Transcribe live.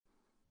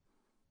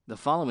The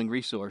following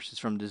resource is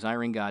from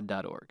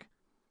desiringgod.org.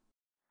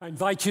 I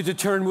invite you to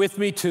turn with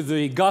me to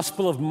the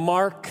Gospel of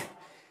Mark,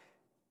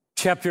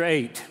 chapter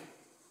 8.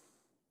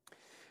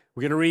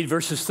 We're going to read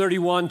verses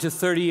 31 to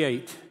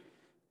 38.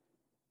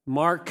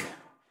 Mark,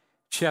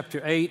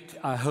 chapter 8.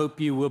 I hope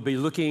you will be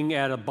looking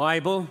at a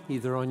Bible,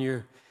 either on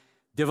your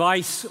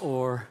device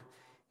or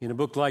in a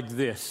book like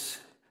this.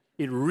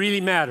 It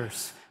really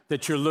matters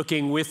that you're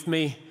looking with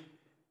me.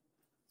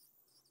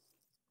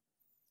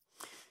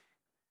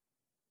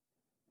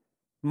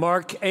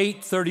 Mark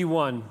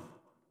 8:31.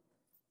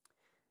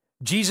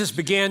 Jesus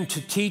began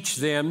to teach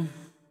them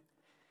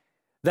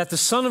that the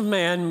Son of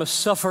Man must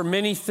suffer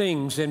many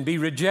things and be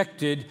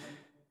rejected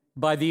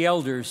by the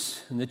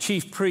elders and the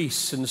chief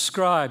priests and the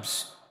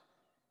scribes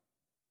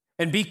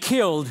and be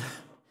killed,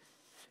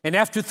 and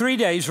after 3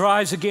 days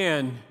rise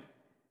again.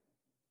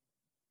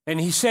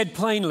 And he said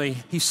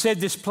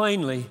this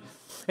plainly,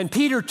 and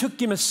Peter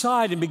took him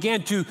aside and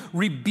began to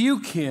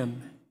rebuke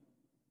him.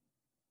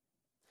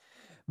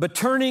 But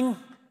turning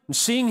and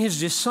seeing his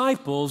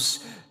disciples,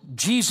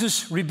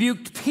 Jesus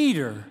rebuked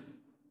Peter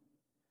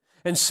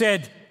and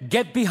said,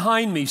 "Get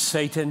behind me,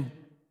 Satan.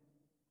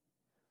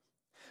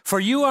 For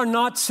you are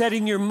not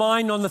setting your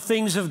mind on the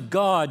things of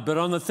God, but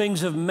on the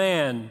things of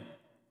man."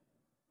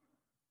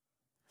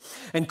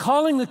 And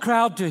calling the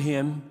crowd to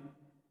him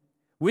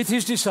with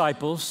his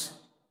disciples,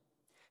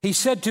 he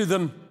said to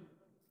them,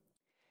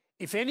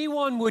 "If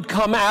anyone would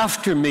come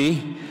after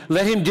me,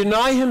 let him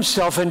deny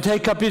himself and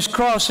take up his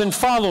cross and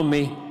follow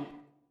me.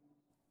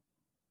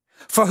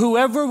 For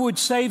whoever would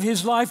save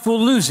his life will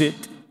lose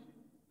it.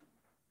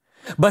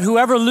 But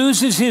whoever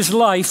loses his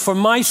life for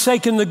my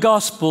sake and the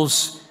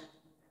gospel's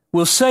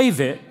will save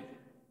it.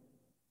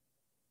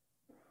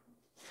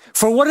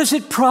 For what does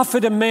it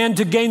profit a man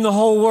to gain the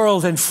whole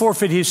world and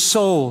forfeit his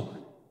soul?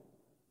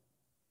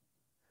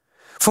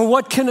 For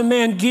what can a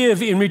man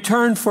give in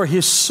return for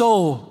his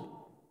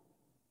soul?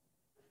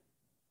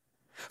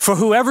 For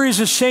whoever is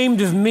ashamed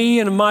of me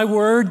and of my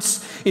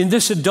words in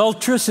this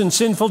adulterous and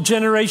sinful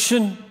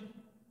generation,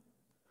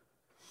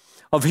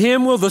 of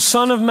him will the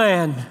Son of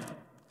Man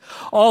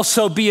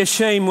also be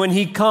ashamed when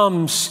he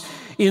comes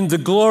in the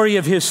glory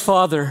of his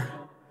Father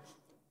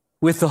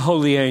with the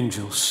holy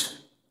angels."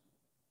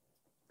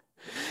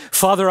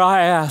 Father,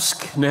 I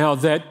ask now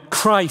that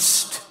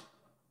Christ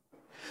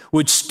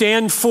would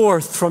stand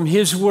forth from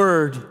his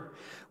word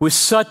with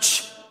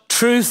such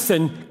truth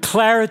and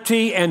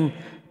clarity and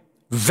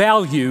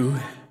value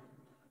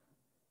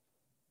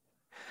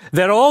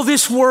that all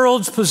this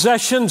world's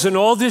possessions and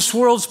all this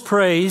world's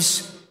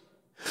praise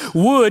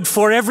would,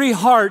 for every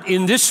heart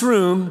in this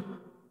room,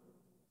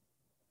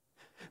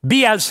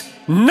 be as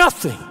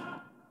nothing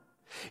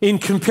in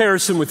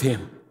comparison with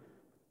him.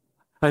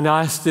 And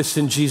I ask this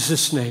in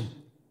Jesus' name.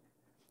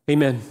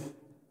 Amen.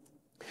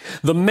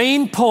 The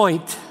main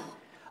point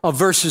of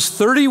verses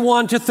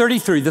 31 to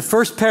 33, the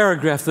first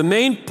paragraph, the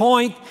main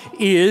point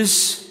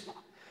is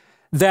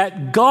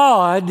that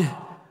God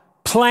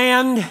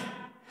planned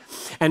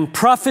and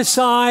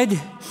prophesied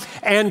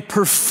and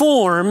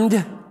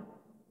performed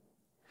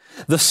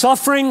the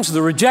sufferings,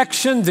 the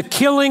rejection, the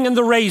killing, and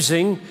the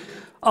raising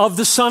of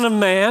the Son of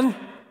Man.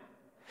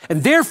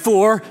 And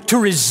therefore, to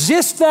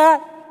resist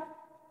that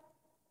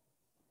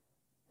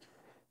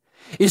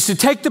is to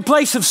take the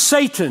place of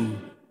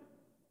Satan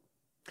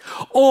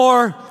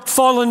or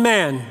fallen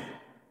man,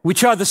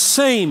 which are the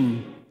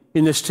same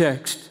in this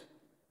text.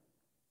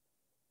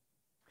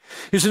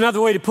 Here's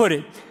another way to put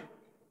it.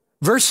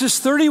 Verses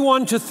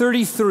 31 to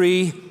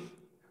 33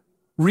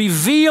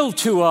 reveal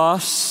to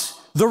us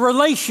the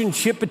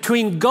relationship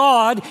between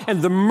God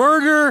and the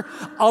murder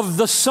of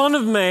the Son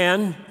of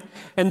Man,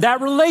 and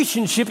that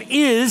relationship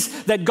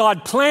is that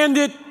God planned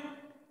it,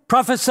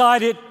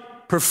 prophesied it,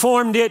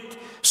 performed it,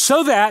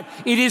 so that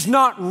it is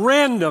not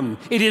random,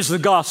 it is the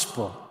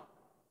gospel.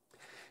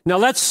 Now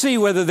let's see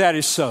whether that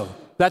is so.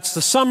 That's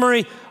the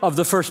summary of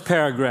the first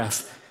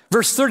paragraph.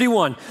 Verse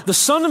 31, the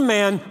Son of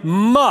Man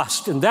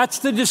must, and that's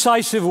the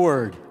decisive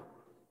word.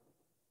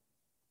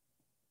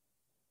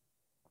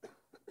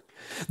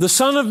 The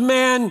Son of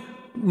Man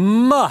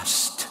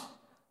must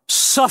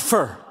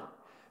suffer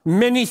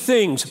many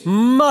things,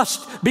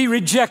 must be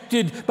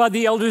rejected by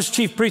the elders,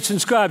 chief priests,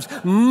 and scribes,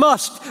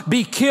 must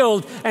be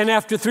killed, and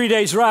after 3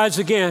 days rise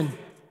again.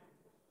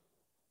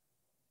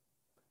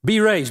 Be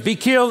raised, be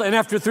killed, and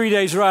after 3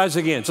 days rise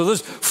again. So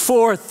those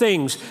 4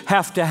 things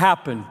have to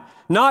happen.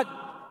 Not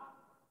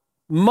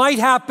might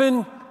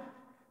happen,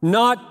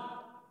 not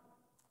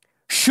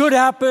should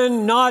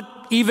happen,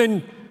 not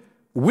even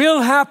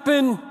will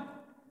happen,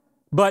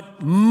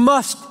 but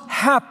must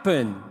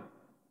happen.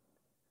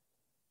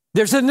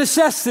 There's a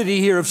necessity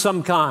here of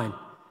some kind.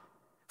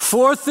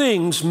 4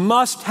 things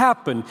must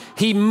happen.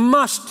 He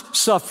must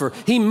suffer.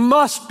 He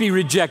must be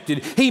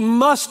rejected. He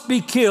must be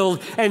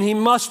killed, and he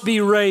must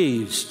be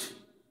raised.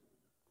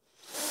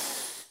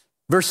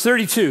 Verse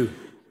 32,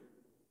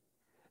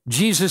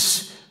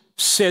 Jesus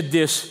said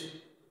this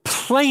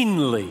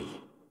plainly,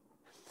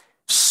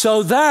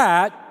 so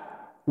that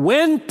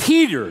when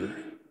Peter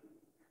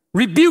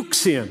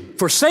rebukes him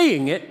for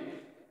saying it,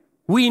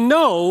 we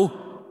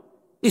know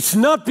it's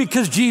not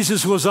because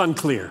Jesus was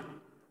unclear.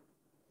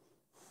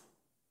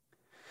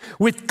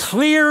 With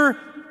clear,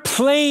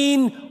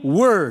 plain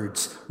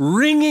words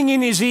ringing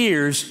in his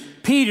ears,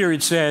 Peter,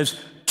 it says,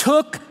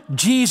 took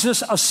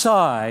Jesus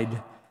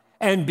aside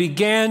and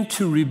began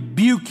to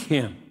rebuke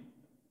him.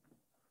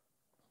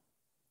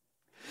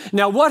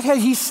 Now, what had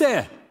he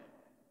said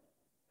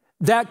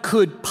that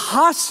could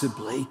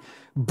possibly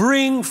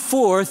bring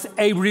forth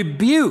a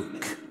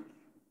rebuke?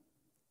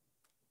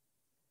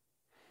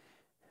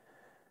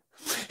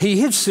 He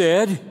had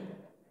said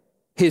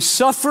his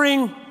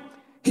suffering,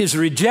 his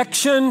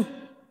rejection,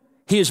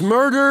 his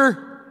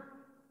murder,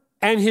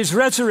 and his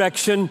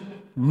resurrection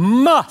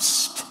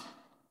must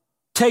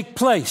take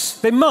place.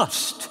 They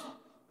must.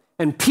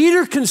 And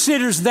Peter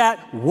considers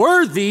that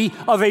worthy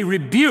of a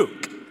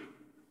rebuke.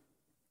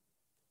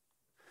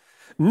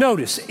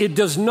 Notice, it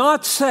does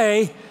not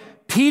say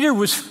Peter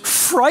was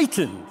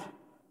frightened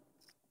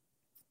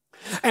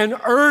and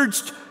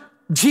urged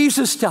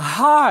Jesus to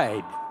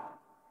hide.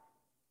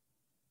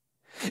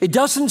 It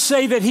doesn't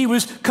say that he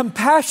was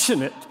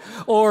compassionate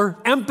or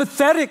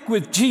empathetic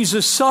with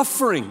Jesus'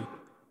 suffering.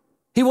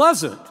 He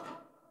wasn't.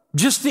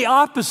 Just the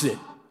opposite.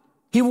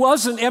 He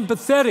wasn't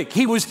empathetic.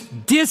 He was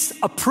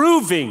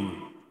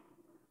disapproving.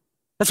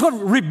 That's what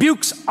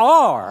rebukes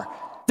are.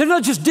 They're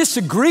not just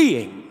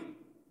disagreeing.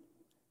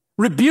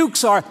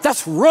 Rebukes are,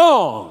 that's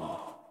wrong.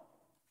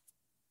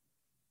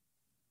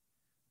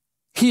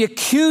 He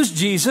accused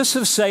Jesus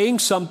of saying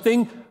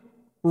something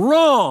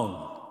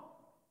wrong.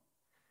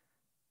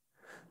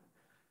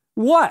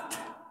 What?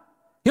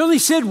 He only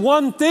said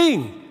one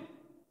thing.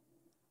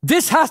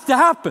 This has to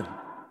happen.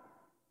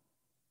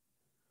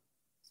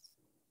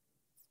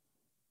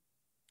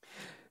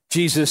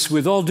 Jesus,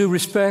 with all due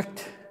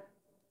respect,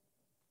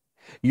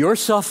 your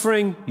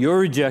suffering, your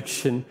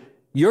rejection,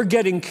 your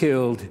getting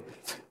killed,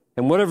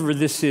 and whatever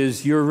this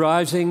is, your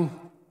rising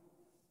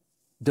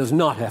does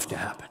not have to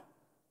happen.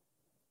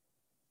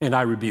 And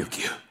I rebuke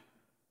you.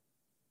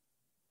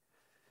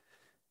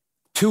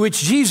 To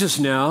which Jesus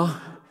now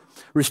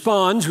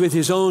responds with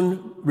his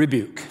own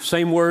rebuke.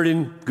 Same word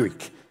in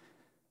Greek.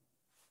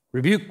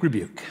 Rebuke,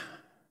 rebuke.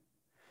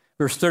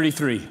 Verse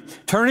 33.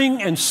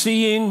 Turning and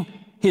seeing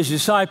his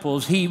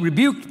disciples, he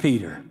rebuked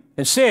Peter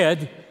and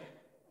said,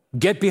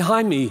 "Get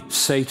behind me,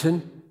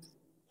 Satan.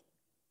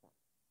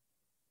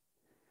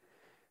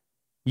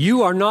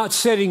 You are not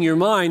setting your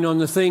mind on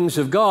the things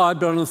of God,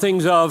 but on the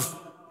things of,"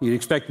 you'd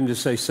expect him to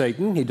say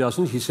Satan. He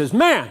doesn't. He says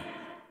man.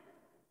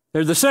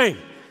 They're the same.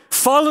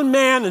 Fallen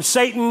man and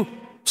Satan,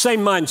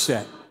 same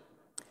mindset.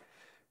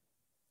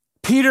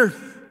 Peter,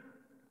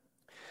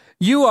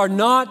 you are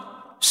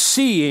not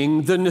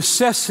seeing the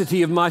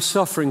necessity of my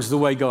sufferings the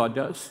way God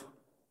does.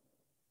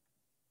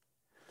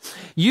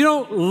 You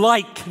don't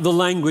like the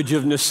language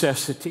of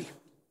necessity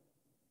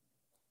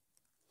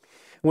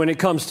when it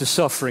comes to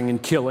suffering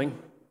and killing.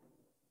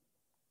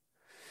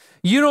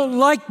 You don't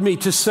like me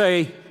to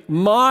say,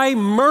 my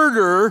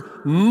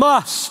murder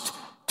must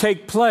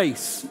take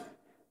place.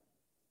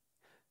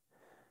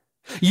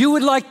 You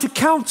would like to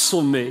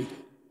counsel me,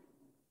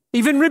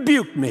 even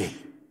rebuke me,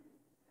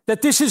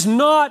 that this is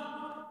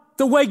not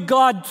the way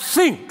God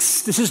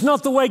thinks. This is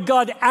not the way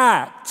God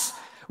acts.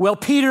 Well,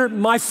 Peter,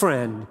 my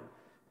friend,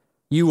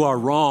 you are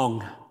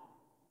wrong,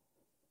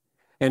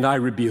 and I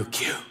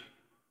rebuke you.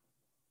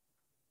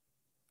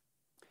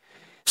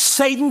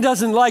 Satan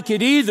doesn't like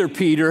it either,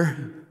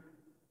 Peter.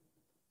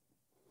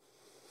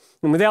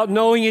 And without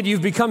knowing it,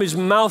 you've become his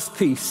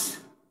mouthpiece.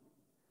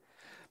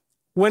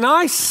 When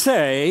I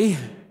say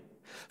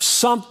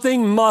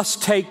something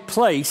must take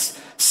place,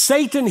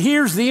 Satan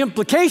hears the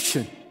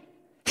implication.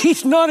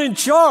 He's not in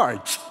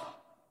charge.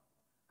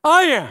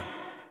 I am.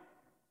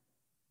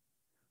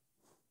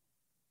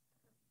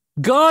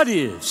 God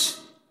is.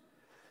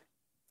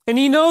 And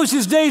he knows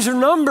his days are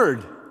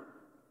numbered.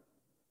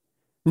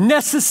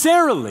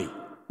 Necessarily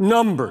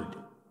numbered.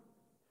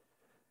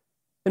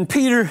 And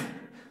Peter,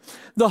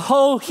 the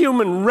whole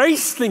human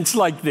race thinks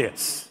like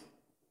this.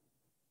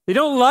 They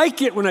don't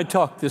like it when I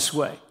talk this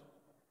way.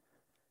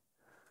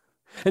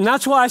 And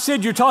that's why I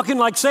said you're talking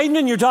like Satan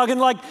and you're talking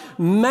like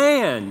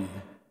man.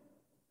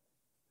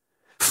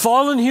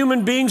 Fallen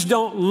human beings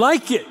don't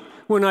like it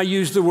when I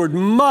use the word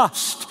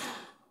must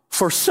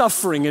for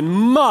suffering and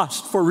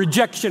must for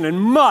rejection and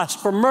must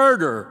for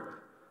murder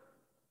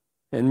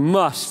and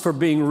must for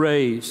being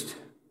raised.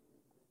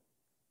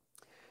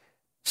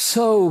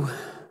 So,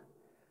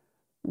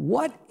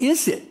 what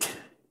is it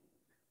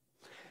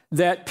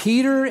that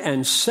Peter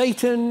and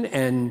Satan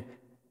and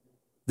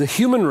the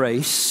human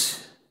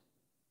race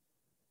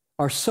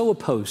are so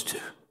opposed to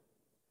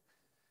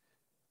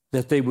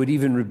that they would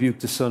even rebuke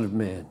the Son of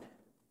Man?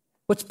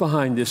 What's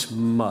behind this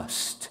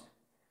must,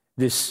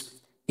 this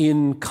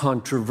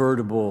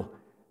incontrovertible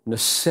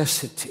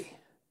necessity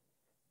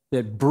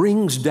that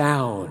brings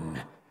down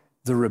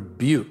the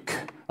rebuke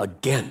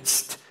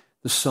against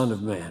the Son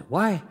of Man?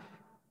 Why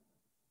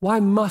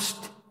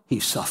must he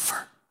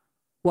suffer?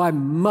 Why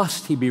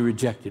must he be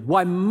rejected?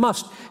 Why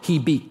must he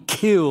be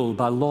killed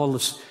by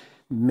lawless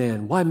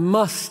men? Why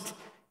must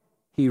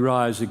he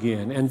rise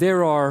again? And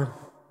there are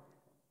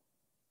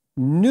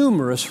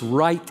numerous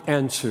right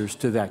answers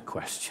to that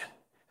question.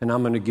 And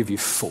I'm going to give you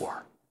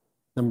 4.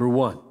 Number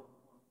 1,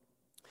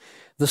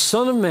 the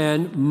Son of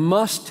Man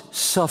must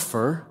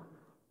suffer,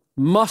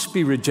 must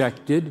be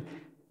rejected,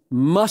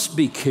 must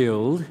be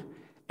killed,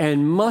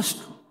 and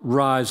must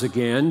rise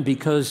again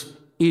because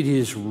it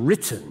is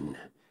written,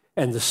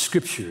 and the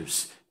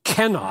Scriptures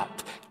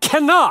cannot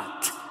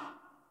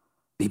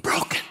be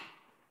broken.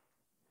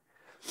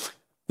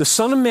 The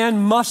Son of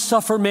Man must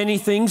suffer many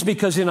things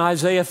because in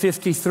Isaiah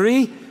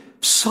 53,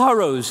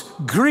 sorrows,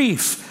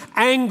 grief,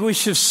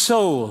 anguish of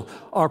soul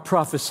are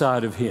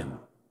prophesied of him.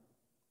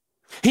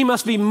 He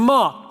must be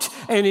mocked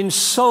and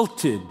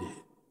insulted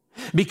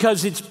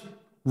because it's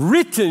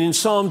written in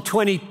Psalm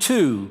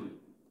 22.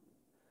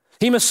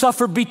 He must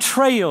suffer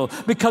betrayal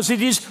because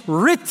it is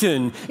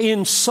written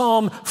in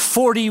Psalm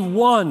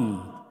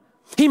 41.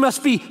 He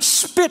must be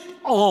spit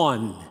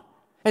on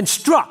and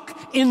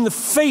struck in the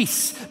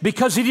face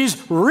because it is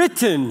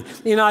written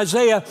in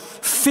Isaiah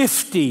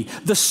 50.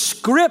 The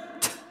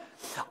script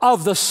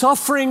of the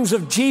sufferings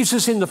of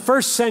Jesus in the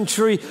first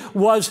century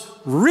was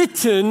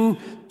written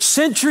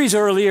centuries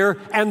earlier,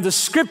 and the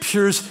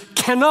Scriptures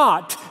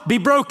cannot be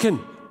broken.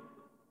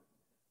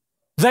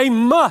 They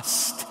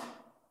must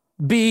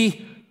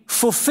be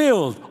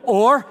fulfilled,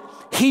 or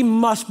he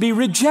must be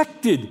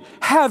rejected.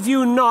 Have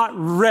you not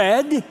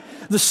read?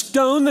 The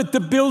stone that the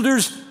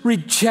builders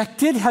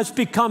rejected has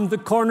become the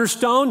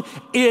cornerstone.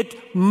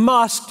 It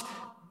must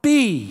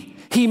be.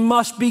 He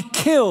must be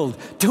killed.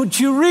 Don't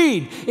you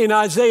read in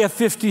Isaiah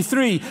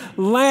 53,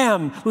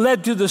 lamb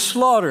led to the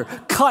slaughter,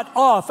 cut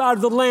off out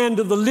of the land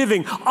of the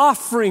living,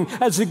 offering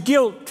as a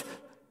guilt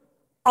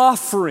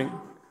offering,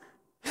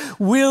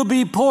 will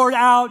be poured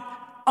out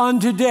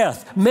unto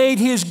death, made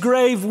his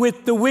grave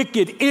with the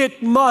wicked.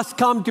 It must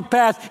come to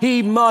pass.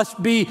 He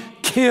must be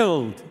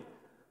killed.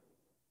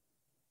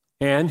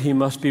 And he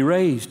must be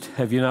raised.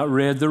 Have you not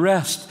read the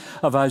rest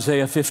of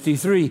Isaiah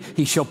 53?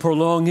 He shall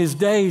prolong his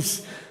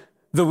days.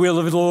 The will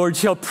of the Lord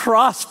shall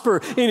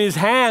prosper in his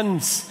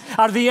hands.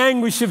 Out of the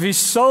anguish of his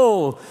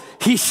soul,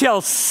 he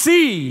shall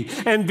see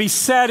and be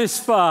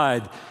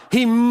satisfied.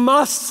 He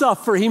must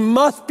suffer. He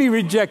must be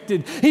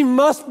rejected. He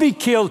must be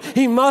killed.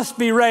 He must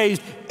be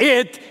raised.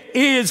 It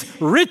is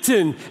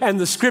written, and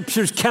the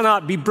Scriptures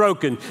cannot be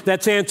broken.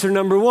 That's answer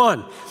number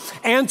 1.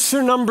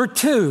 Answer number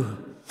 2.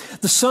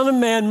 The Son of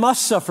Man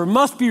must suffer,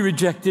 must be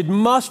rejected,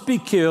 must be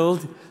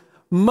killed,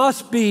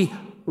 must be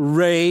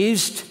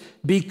raised,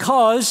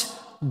 because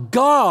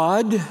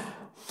God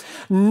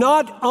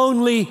not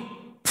only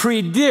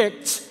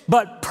predicts,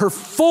 but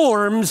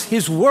performs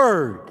his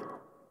word.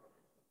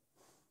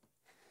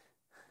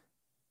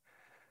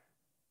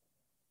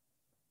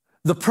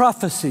 The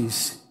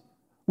prophecies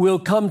will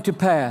come to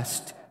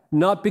pass,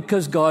 not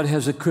because God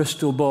has a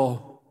crystal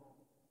ball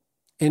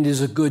and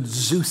is a good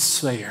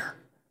soothsayer.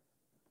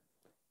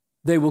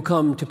 They will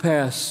come to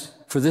pass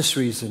for this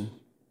reason.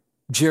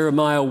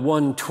 Jeremiah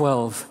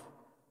 1:12,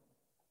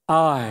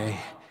 I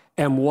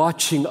am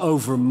watching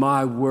over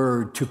my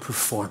word to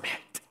perform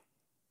it.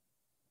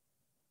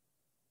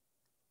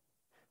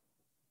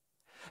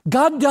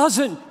 God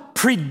doesn't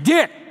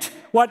predict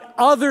what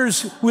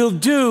others will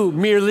do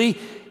merely.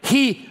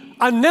 He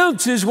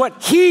announces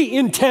what he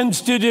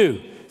intends to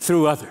do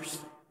through others.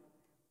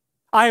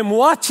 I am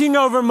watching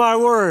over my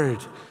word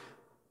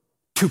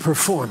to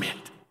perform it.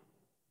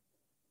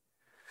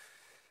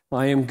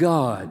 I am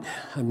God.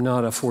 I'm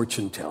not a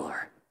fortune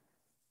teller.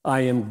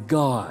 I am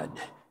God.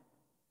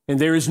 And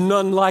there is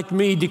none like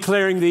me,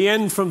 declaring the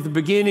end from the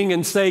beginning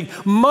and saying,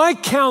 my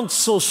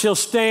counsel shall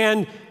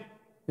stand.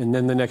 And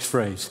then the next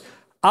phrase,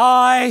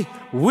 I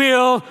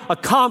will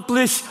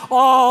accomplish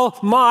all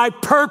my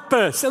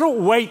purpose. I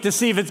don't wait to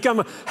see if it's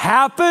going to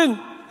happen.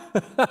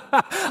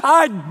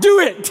 I do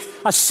it.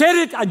 I said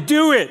it, I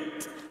do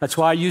it. That's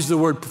why I use the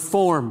word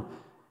perform.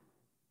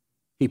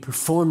 He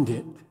performed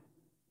it.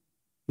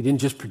 He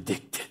didn't just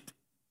predict it.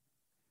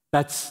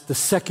 That's the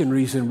second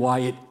reason why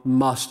it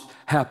must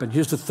happen.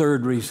 Here's the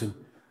third reason.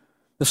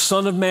 The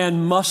Son of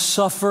Man must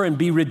suffer and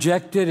be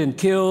rejected and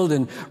killed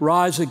and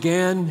rise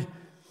again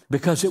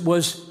because it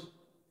was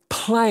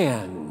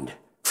planned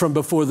from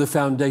before the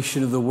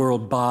foundation of the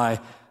world by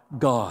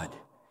God.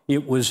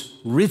 It was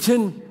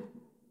written,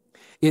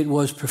 it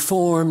was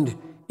performed,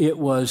 it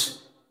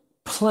was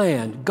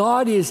planned.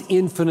 God is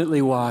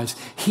infinitely wise.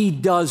 He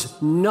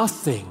does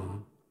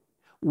nothing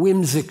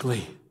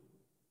whimsically,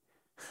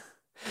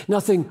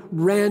 nothing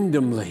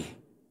randomly.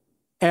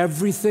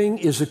 Everything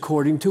is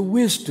according to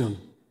wisdom.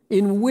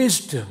 In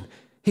wisdom,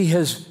 he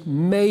has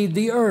made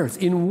the earth.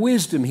 In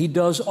wisdom, he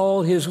does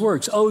all his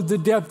works. Oh, the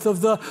depth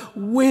of the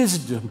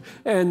wisdom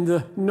and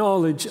the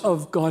knowledge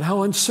of God.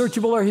 How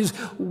unsearchable are his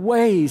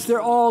ways.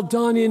 They're all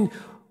done in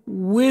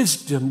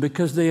wisdom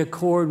because they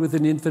accord with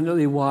an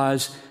infinitely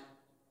wise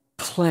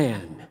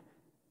plan,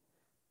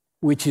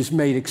 which is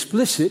made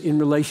explicit in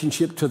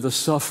relationship to the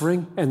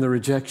suffering and the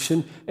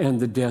rejection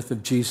and the death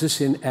of Jesus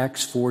in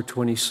Acts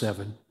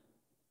 4:27.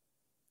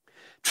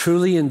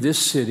 Truly in this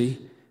city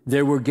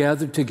There were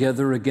gathered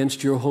together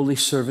against your holy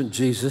servant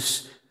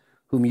Jesus,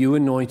 whom you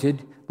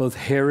anointed, both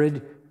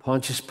Herod,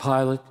 Pontius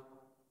Pilate,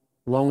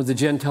 along with the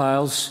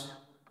Gentiles,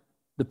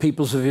 the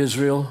peoples of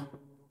Israel,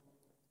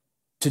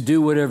 to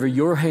do whatever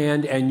your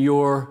hand and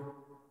your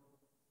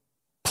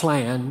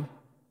plan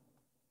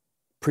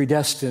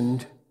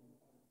predestined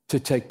to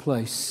take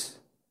place.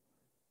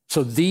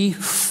 So the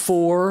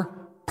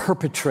four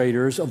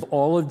perpetrators of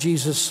all of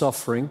Jesus'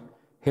 suffering,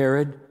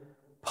 Herod,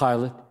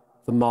 Pilate,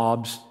 the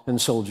mobs,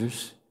 and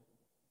soldiers,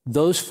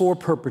 those four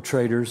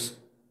perpetrators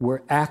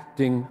were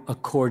acting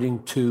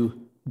according to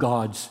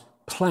God's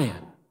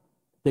plan.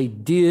 They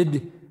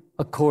did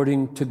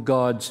according to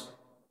God's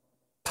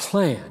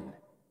plan.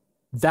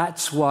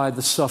 That's why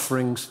the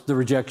sufferings, the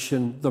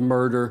rejection, the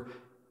murder,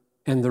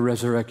 and the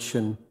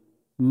resurrection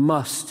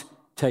must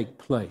take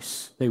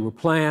place. They were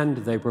planned,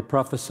 they were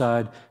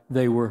prophesied,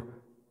 they were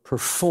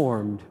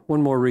performed.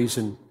 One more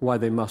reason why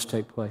they must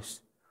take place.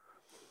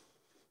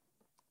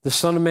 The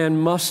Son of Man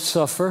must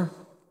suffer,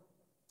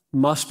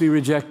 must be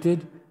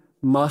rejected,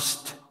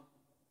 must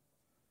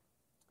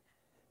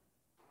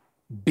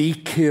be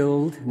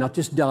killed, not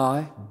just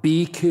die,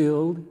 be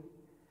killed,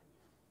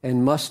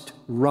 and must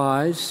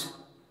rise,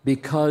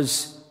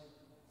 because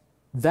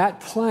that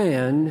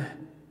plan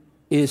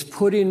is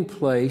put in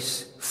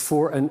place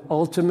for an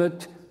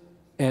ultimate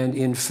and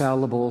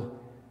infallible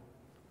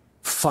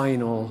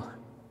final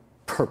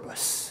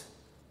purpose.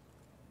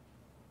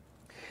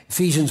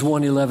 Ephesians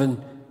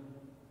 1:11,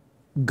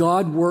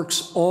 God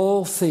works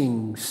all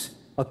things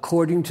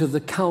according to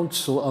the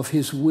counsel of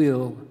his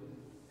will,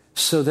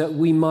 so that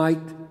we might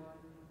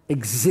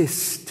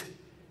exist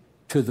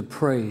to the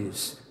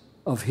praise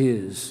of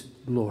his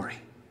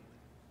glory.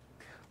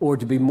 Or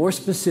to be more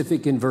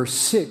specific, in verse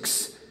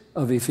 6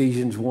 of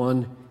Ephesians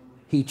 1,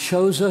 he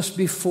chose us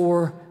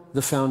before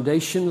the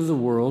foundation of the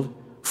world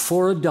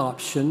for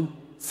adoption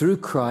through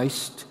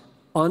Christ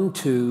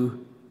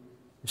unto,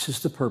 this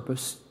is the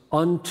purpose,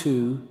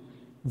 unto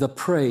the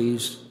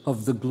praise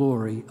of the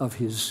glory of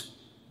his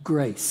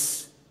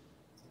grace.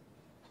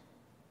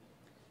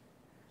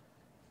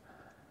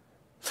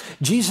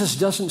 Jesus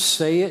doesn't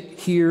say it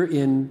here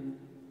in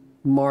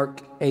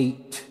Mark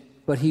 8,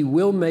 but he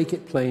will make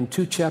it plain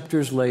 2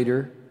 chapters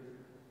later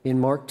in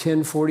Mark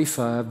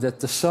 10:45 that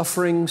the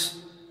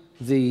sufferings,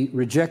 the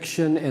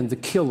rejection, and the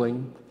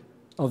killing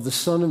of the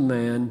Son of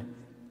Man,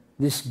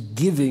 this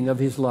giving of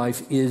his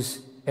life,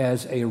 is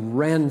as a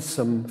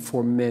ransom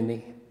for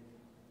many.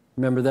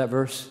 Remember that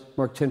verse,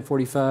 Mark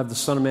 10:45? The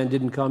Son of Man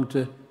didn't come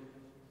to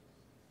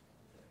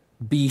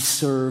be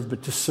served,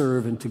 but to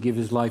serve and to give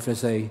his life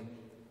as a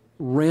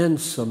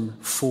ransom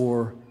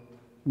for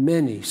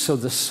many. So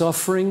the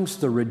sufferings,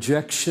 the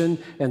rejection,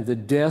 and the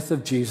death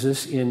of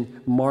Jesus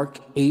in Mark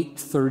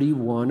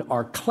 8:31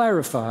 are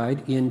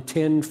clarified in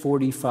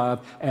 10:45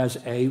 as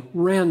a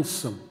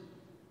ransom.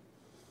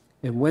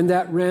 And when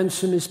that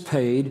ransom is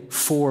paid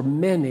for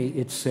many,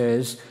 it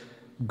says,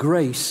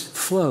 grace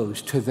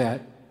flows to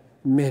that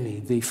many.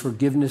 The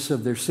forgiveness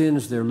of their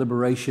sins, their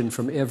liberation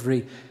from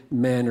every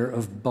manner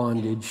of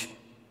bondage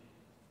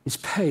is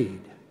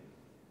paid.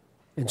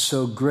 And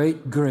so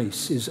great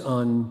grace is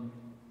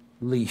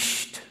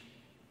unleashed.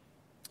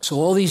 So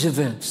all these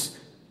events,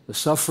 the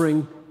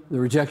suffering, the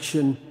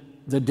rejection,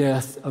 the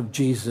death of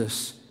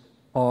Jesus,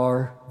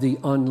 are the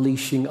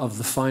unleashing of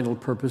the final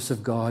purpose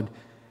of God,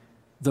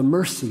 the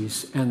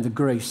mercies and the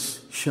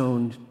grace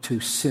shown to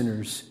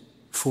sinners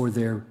for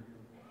their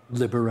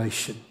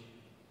liberation.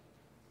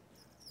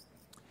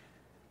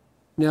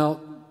 Now,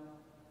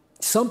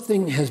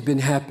 something has been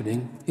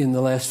happening in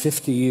the last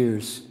 50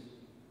 years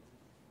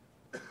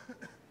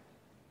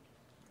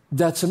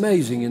that's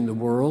amazing in the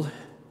world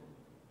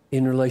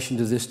in relation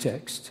to this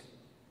text.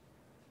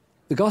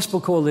 The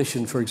Gospel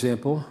Coalition, for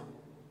example,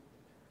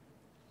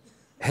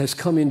 has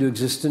come into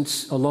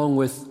existence along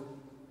with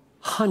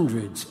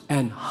hundreds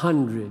and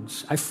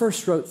hundreds. I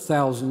first wrote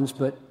thousands,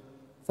 but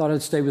thought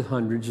I'd stay with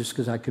hundreds just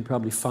because I could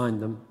probably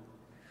find them.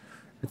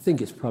 I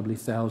think it's probably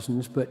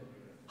thousands, but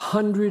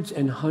hundreds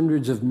and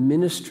hundreds of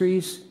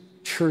ministries,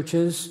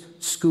 churches,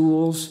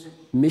 schools,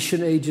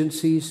 mission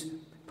agencies,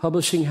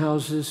 publishing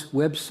houses,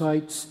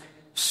 websites,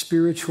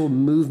 spiritual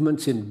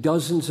movements in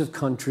dozens of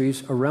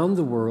countries around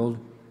the world.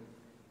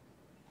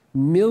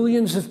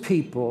 Millions of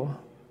people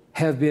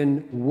have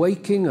been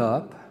waking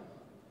up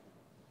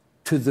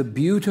to the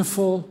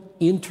beautiful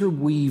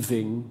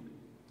interweaving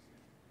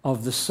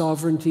of the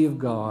sovereignty of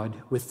God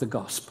with the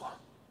gospel.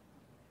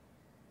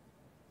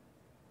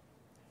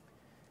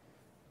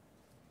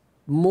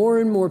 More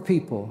and more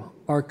people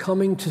are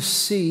coming to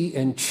see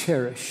and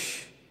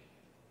cherish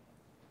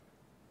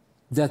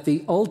that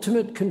the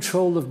ultimate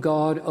control of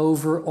God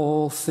over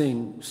all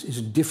things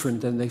is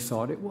different than they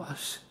thought it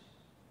was.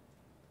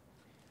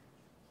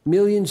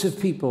 Millions of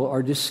people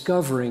are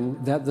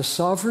discovering that the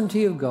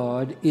sovereignty of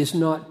God is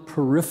not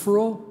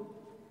peripheral,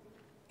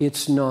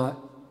 it's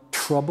not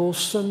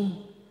troublesome,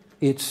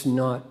 it's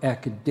not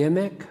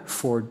academic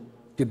for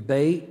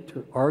debate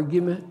or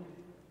argument.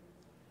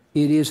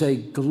 It is a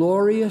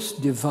glorious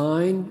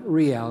divine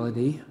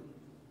reality,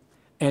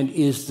 and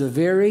is the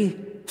very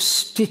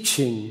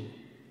stitching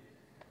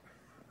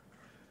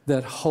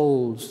that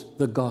holds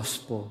the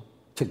gospel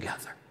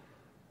together.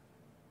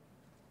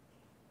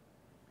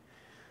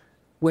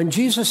 When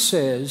Jesus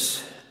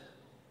says,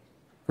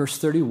 verse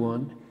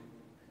 31,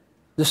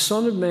 the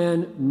Son of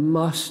Man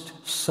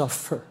must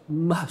suffer,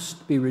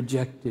 must be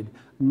rejected,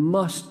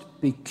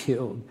 must be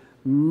killed,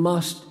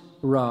 must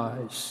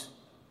rise,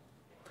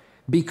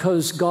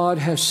 because God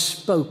has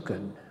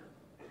spoken,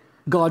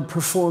 God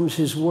performs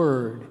His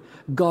word,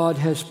 God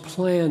has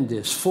planned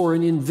this for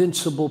an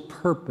invincible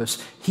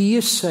purpose. He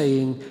is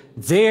saying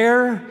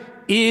there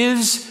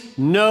is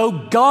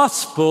no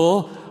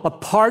gospel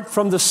apart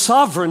from the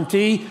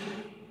sovereignty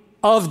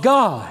of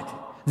God,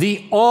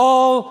 the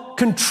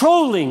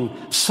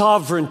all-controlling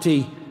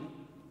sovereignty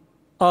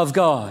of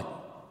God.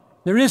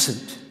 There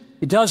isn't.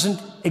 It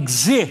doesn't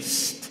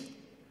exist.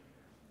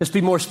 Let's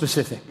be more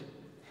specific.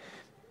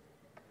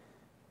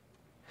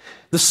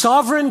 The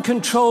sovereign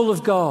control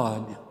of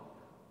God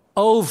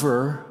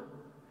over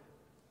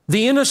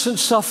the innocent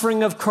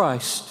suffering of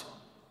Christ,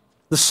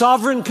 the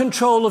sovereign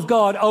control of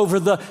God over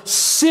the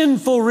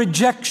sinful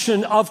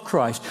rejection of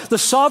Christ, the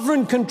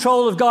sovereign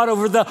control of God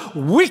over the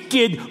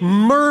wicked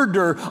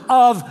murder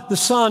of the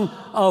Son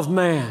of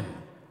Man.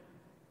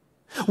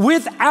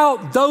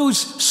 Without those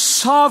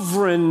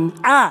sovereign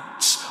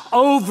acts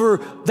over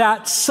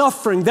that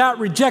suffering, that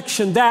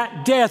rejection,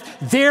 that death,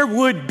 there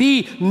would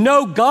be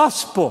no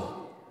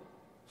gospel.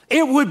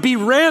 It would be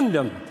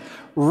random.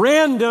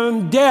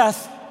 Random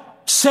death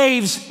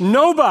saves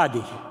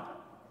nobody.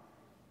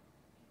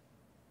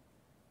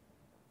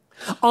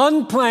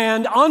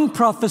 Unplanned,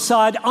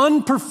 unprophesied,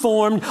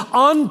 unperformed,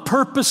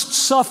 unpurposed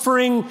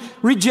suffering,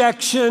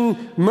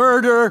 rejection,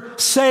 murder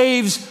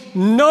saves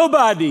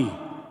nobody.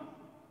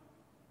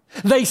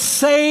 They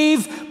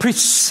save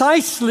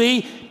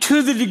precisely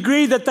to the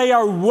degree that they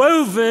are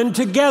woven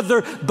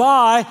together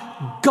by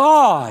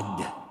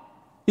God.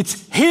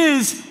 It's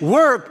His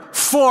work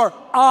for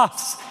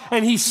us,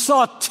 and He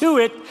saw to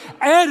it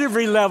at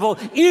every level,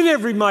 in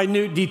every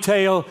minute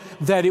detail,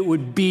 that it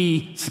would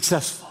be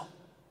successful.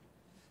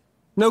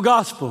 No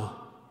gospel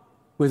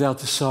without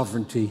the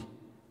sovereignty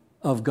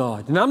of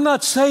God. And I'm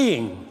not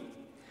saying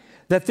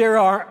that there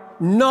are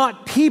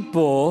not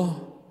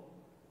people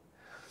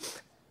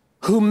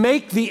who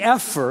make the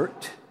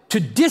effort to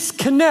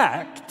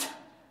disconnect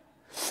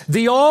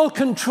the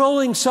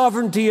all-controlling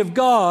sovereignty of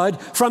God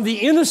from the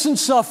innocent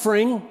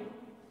suffering,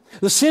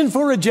 the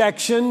sinful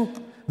rejection,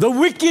 the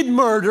wicked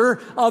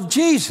murder of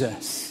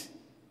Jesus.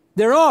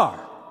 There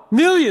are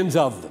millions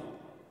of them.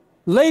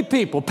 Lay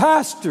people,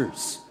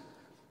 pastors,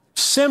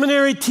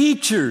 seminary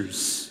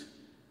teachers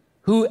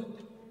who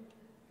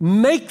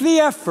make the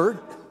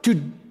effort to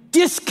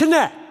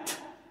disconnect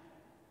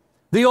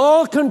the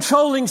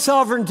all-controlling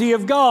sovereignty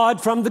of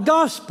God from the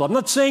gospel. I'm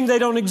not saying they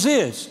don't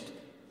exist.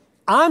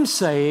 I'm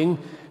saying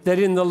that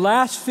in the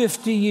last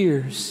 50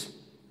 years,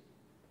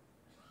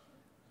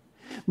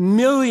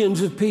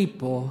 millions of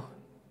people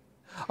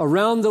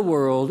around the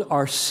world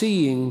are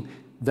seeing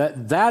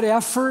that that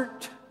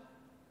effort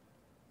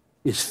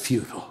is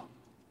futile,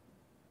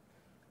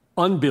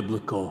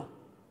 unbiblical,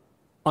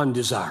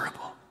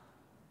 undesirable.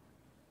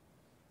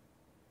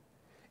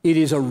 It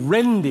is a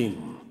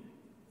rending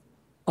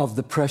of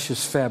the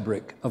precious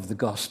fabric of the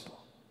gospel,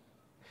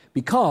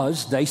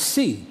 because they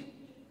see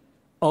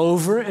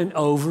over and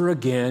over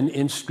again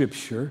in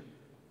Scripture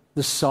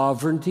the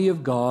sovereignty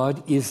of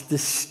God is the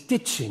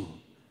stitching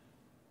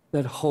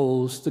that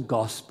holds the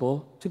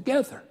gospel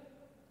together.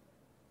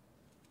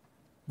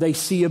 They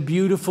see a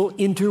beautiful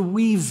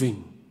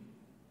interweaving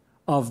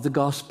of the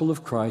gospel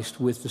of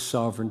Christ with the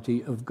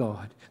sovereignty of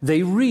God.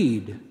 They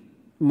read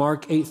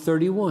Mark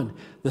 8:31,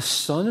 the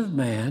Son of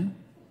Man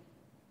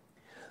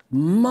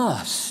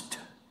must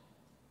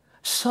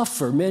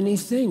suffer many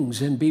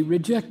things and be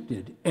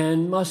rejected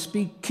and must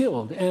be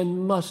killed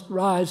and must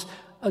rise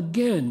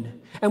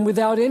again. And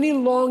without any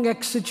long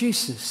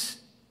exegesis,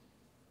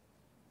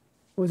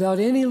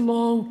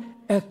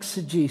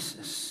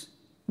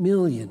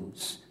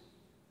 millions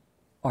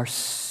are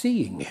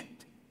seeing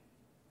it.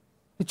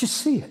 They just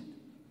see it.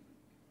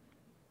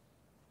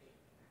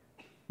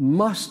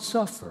 Must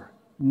suffer,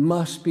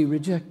 must be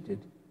rejected,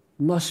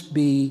 must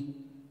be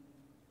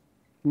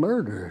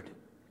murdered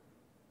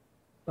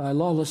by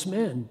lawless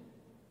men.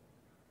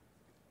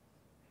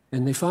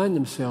 And they find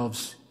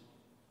themselves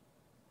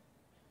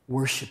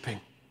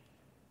worshiping,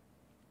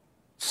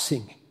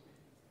 singing.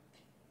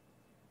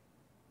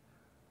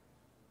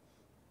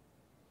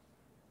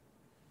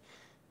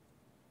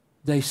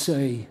 They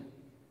say,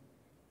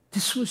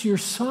 this was your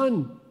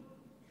son.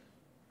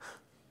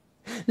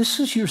 This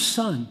was your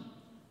son.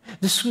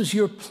 This was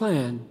your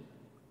plan.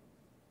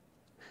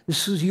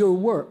 This was your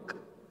work.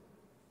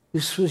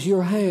 This was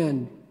your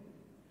hand.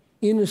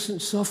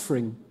 Innocent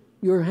suffering,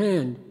 your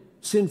hand.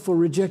 Sinful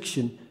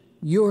rejection,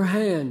 your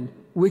hand.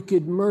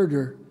 Wicked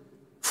murder,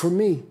 for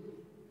me,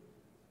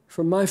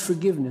 for my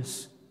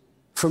forgiveness,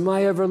 for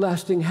my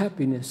everlasting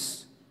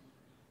happiness.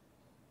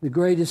 The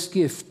greatest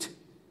gift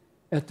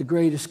at the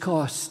greatest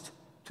cost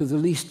to the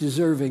least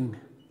deserving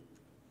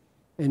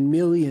and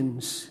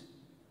millions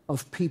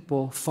of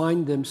people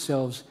find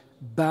themselves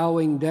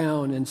bowing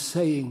down and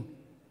saying,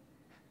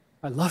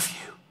 I love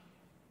you.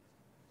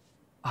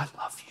 I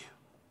love you.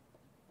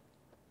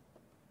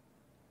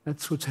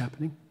 That's what's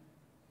happening.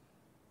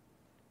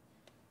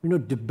 There are no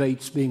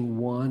debates being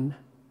won.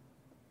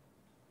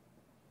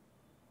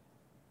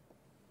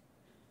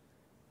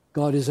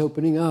 God is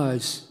opening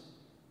eyes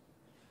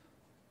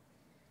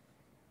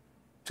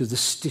to the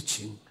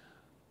stitching.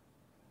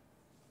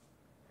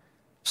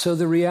 So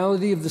the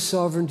reality of the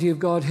sovereignty of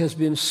God has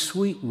been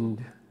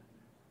sweetened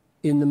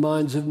in the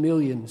minds of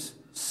millions.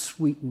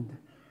 Sweetened.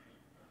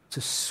 It's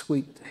a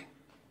sweet thing.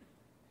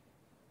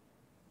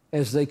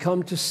 As they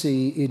come to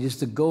see, it is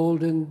the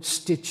golden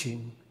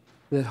stitching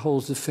that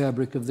holds the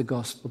fabric of the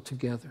gospel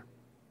together.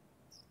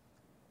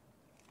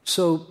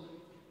 So,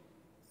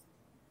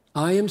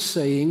 I am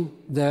saying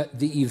that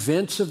the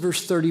events of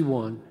verse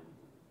 31,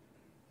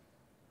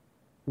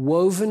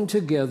 woven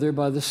together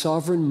by the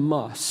sovereign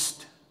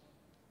must,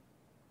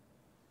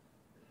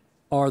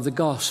 are the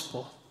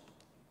gospel.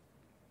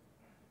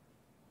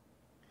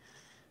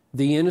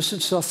 The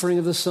innocent suffering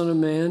of the Son of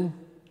Man,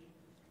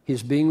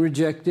 his being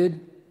rejected,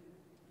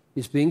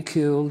 his being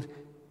killed,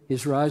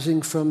 his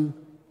rising from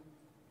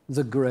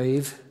the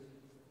grave,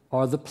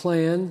 are the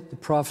plan, the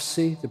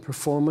prophecy, the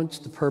performance,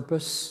 the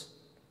purpose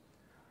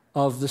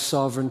of the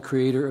sovereign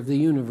creator of the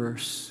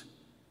universe.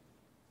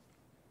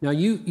 Now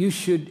you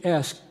should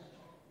ask,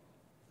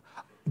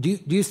 do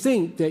you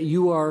think that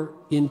you are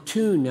in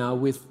tune now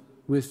with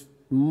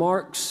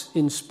Mark's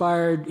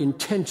inspired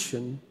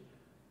intention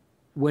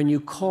when you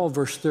call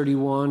verse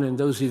 31 and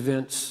those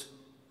events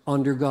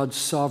under God's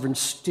sovereign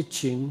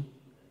stitching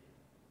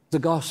the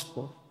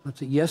gospel? I'd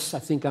say, yes, I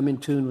think I'm in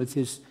tune with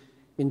his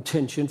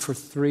intention for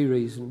three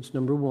reasons.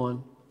 Number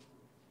one,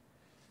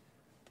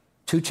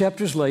 2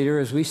 chapters later,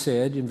 as we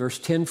said, in verse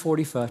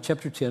 10:45,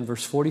 chapter 10,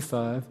 verse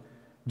 45,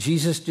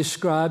 Jesus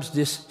describes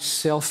this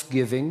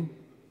self-giving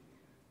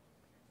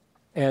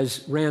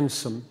as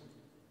ransom.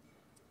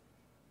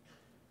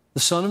 The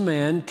Son of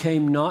Man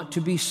came not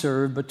to be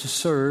served, but to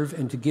serve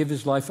and to give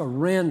his life a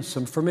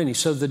ransom for many.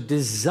 So the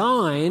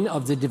design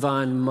of the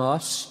divine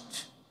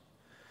must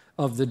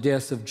of the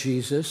death of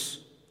Jesus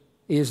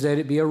is that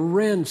it be a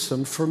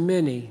ransom for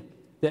many,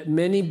 that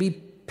many be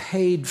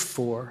paid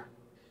for,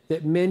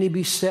 that many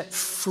be set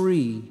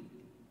free.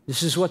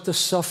 This is what the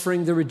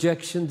suffering, the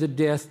rejection, the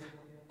death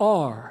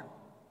are.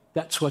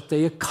 That's what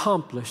they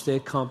accomplish. They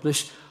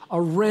accomplish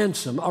a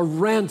ransom. A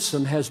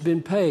ransom has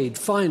been paid,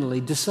 finally,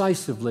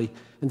 decisively,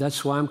 and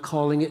that's why I'm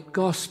calling it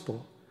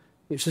gospel.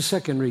 Here's the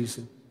second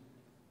reason.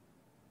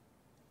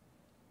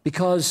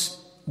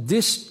 Because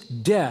this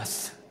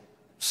death,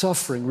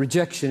 suffering,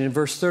 rejection in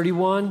verse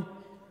 31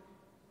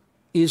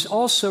 is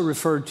also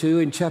referred to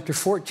in chapter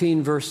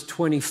 14, verse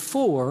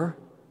 24,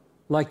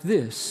 like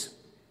this.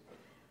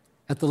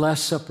 At the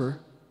Last Supper,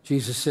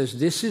 Jesus says,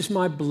 "This is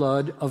my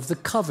blood of the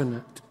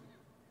covenant,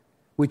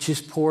 which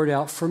is poured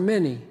out for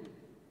many."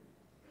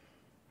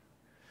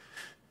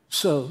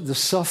 So the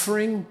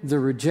suffering, the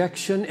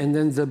rejection, and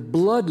then the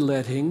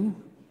bloodletting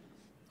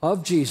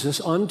of Jesus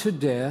unto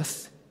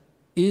death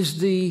is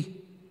the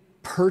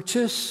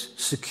purchase,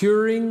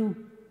 securing,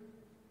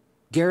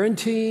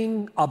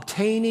 guaranteeing,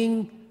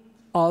 obtaining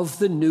of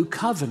the new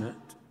covenant.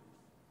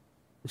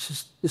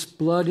 This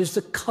blood is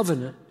the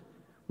covenant.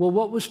 Well,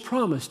 what was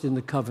promised in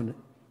the covenant?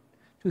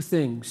 Two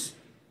things.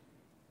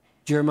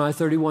 Jeremiah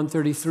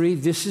 31:33,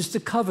 "This is the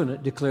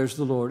covenant, declares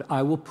the Lord.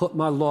 I will put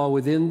my law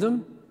within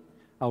them.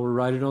 I will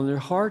write it on their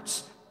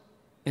hearts,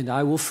 and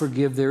I will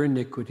forgive their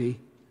iniquity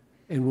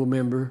and will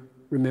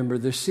remember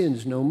their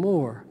sins no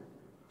more."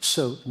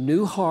 So,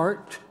 new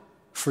heart,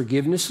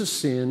 forgiveness of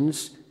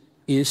sins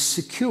is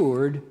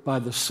secured by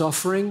the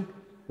suffering,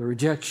 the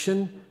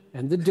rejection,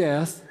 and the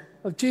death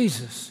of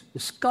Jesus.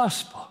 It's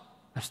gospel.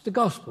 That's the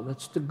gospel.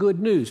 That's the good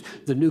news.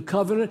 The new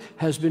covenant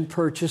has been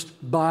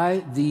purchased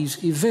by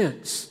these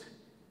events.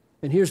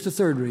 And here's the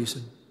third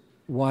reason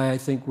why I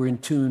think we're in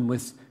tune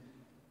with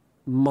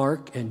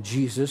Mark and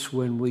Jesus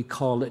when we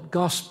call it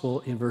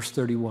gospel in verse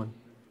 31.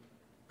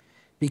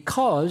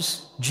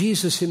 Because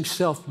Jesus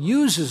himself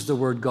uses the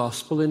word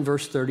gospel in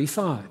verse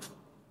 35.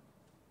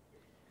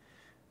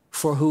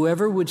 "For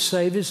whoever would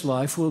save his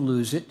life will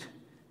lose it,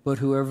 but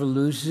whoever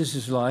loses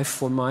his life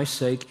for my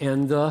sake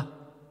and the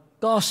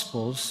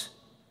gospel's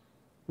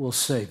will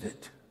save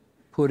it."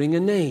 Putting a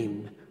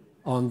name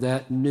on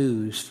that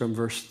news from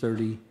verse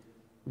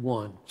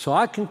 31. So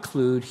I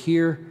conclude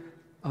here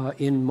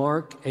in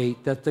Mark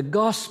 8 that the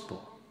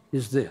gospel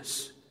is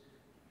this.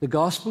 The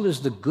gospel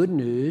is the good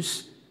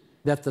news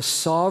that the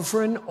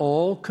sovereign,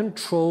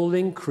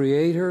 all-controlling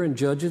creator and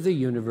judge of the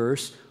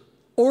universe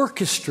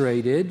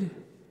orchestrated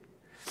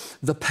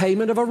the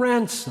payment of a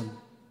ransom.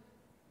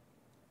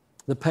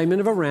 The payment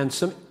of a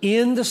ransom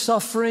in the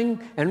suffering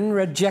and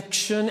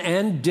rejection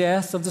and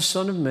death of the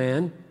Son of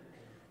Man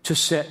to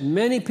set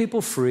many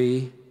people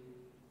free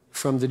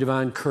from the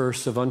divine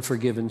curse of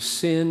unforgiven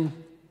sin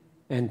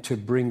and to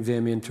bring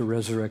them into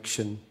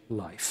resurrection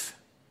life.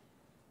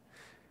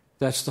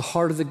 That's the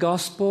heart of the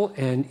gospel,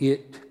 and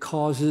it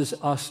causes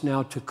us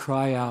now to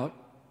cry out,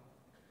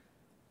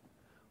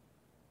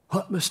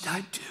 what must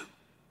I do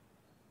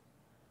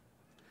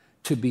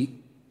to be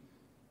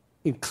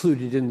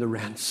included in the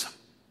ransom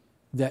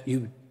that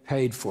you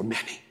paid for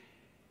many?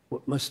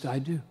 What must I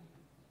do?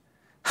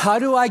 How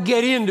do I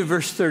get into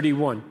verse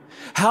 31?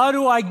 How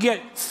do I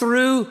get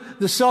through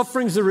the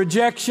sufferings, the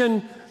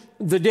rejection,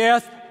 the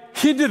death,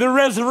 into the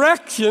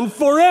resurrection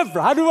forever?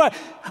 I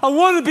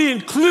want to be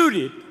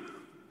included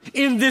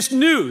in this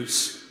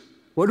news.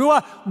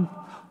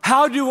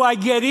 How do I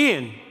get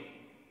in?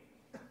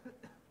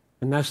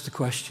 And that's the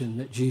question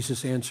that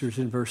Jesus answers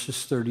in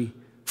verses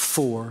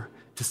 34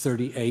 to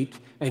 38.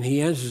 And he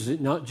answers it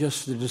not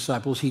just to the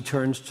disciples, he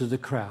turns to the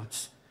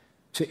crowds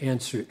to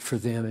answer it for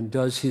them and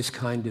does his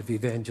kind of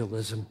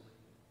evangelism.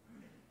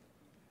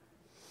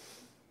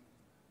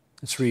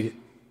 Let's read it.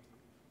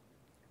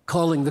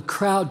 Calling the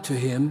crowd to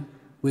him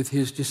with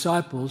his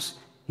disciples,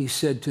 he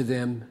said to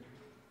them,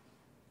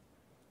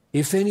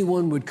 if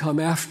anyone would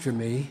come after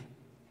me,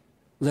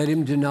 let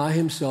him deny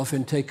himself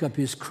and take up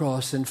his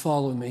cross and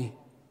follow me.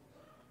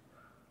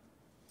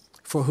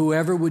 For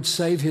whoever would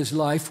save his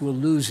life will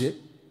lose it.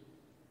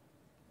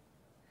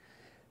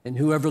 And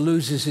whoever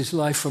loses his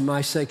life for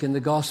my sake and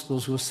the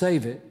gospel's will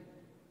save it.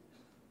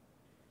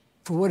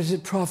 For what does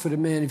it profit a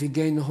man if he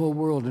gain the whole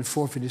world and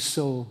forfeit his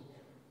soul?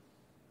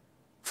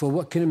 For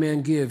what can a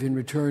man give in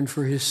return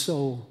for his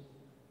soul?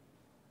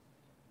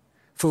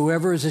 For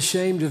whoever is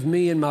ashamed of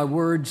me and my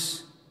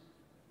words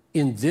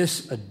in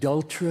this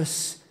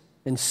adulterous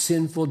and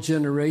sinful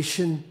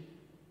generation,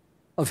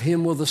 of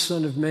him will the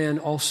Son of Man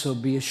also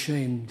be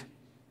ashamed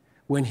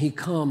when he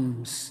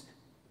comes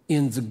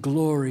in the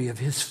glory of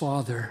his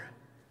Father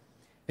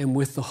and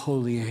with the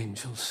holy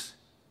angels.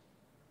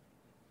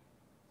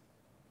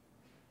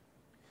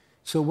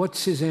 So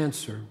what's his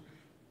answer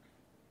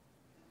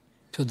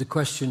to the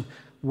question,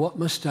 what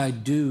must I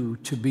do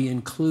to be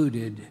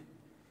included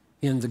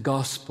in the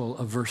gospel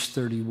of verse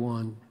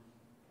 31?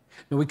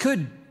 Now we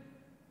could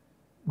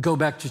go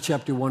back to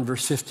chapter 1,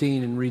 verse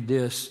 15 and read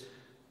this.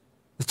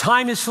 The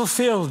time is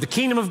fulfilled. The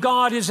kingdom of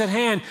God is at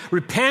hand.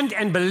 Repent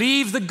and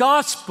believe the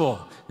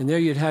gospel. And there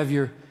you'd have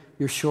your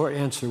short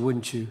answer,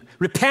 wouldn't you?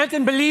 Repent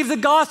and believe the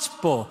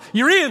gospel.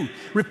 You're in.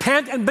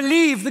 Repent and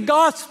believe the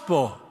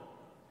gospel.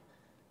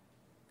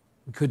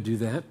 We could do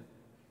that.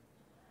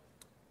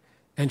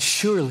 And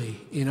surely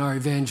in our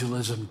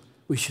evangelism,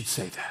 we should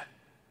say that.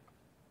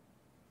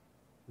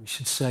 We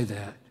should say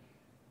that.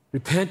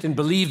 Repent and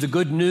believe the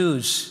good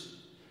news.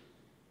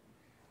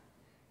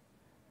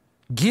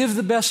 Give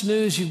the best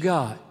news you've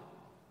got.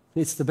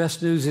 It's the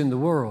best news in the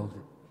world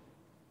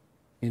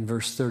in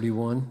verse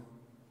 31.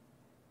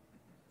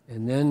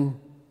 And then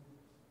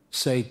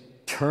say,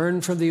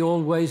 turn from the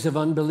old ways of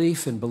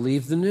unbelief and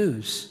believe the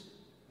news.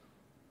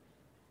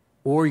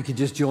 Or you could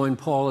just join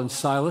Paul and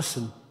Silas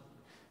in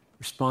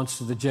response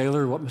to the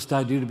jailer, what must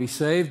I do to be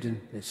saved?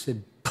 And they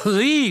said,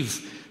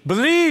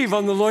 believe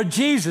on the Lord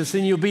Jesus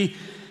and you'll be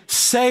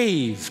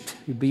saved.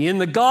 You'll be in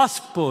the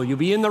gospel. You'll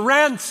be in the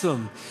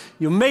ransom.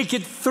 You'll make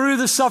it through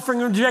the suffering,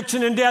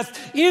 rejection, and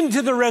death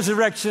into the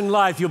resurrection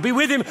life. You'll be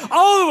with him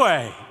all the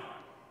way.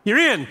 You're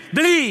in.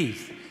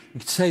 Believe. You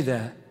could say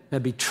that.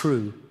 That'd be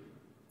true.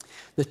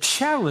 The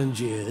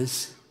challenge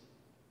is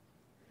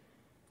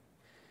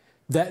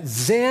that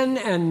then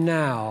and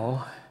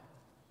now,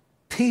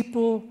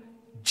 people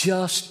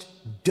just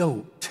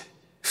don't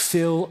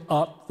fill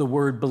up the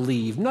word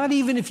believe. Not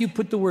even if you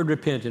put the word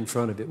repent in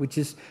front of it, which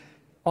is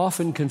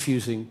often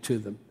confusing to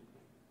them.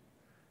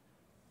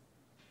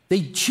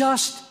 They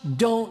just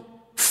don't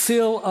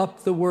fill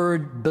up the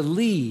word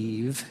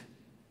believe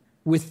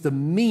with the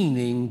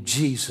meaning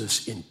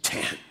Jesus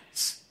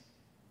intends.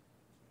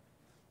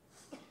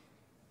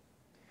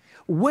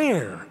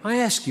 Where, I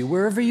ask you,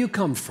 wherever you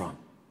come from,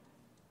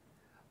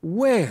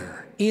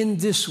 where in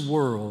this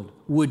world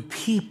would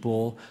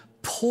people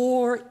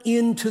pour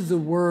into the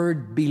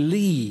word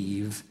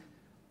believe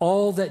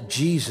all that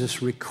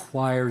Jesus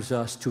requires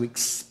us to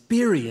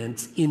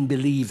experience in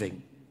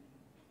believing?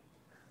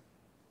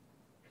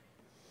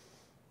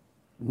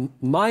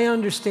 My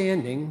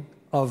understanding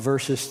of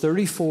verses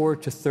 34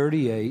 to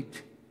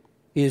 38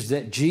 is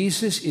that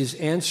Jesus is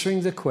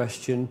answering the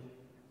question,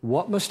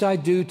 what must I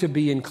do to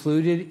be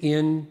included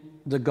in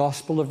the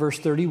gospel of verse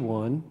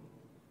 31?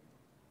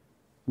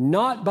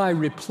 Not by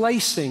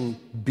replacing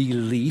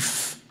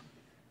belief,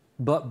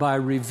 but by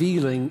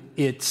revealing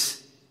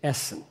its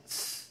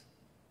essence.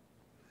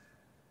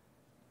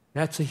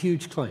 That's a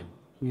huge claim.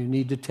 You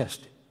need to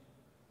test it.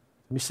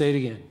 Let me say it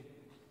again.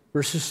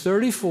 Verses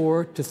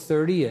 34 to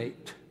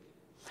 38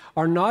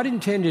 are not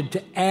intended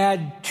to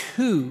add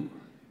to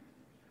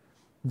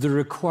the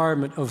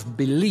requirement of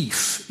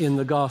belief in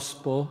the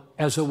gospel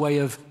as a way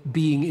of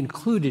being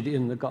included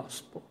in the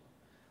gospel,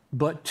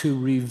 but to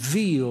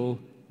reveal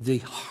the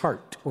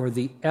heart or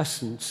the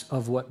essence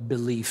of what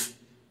belief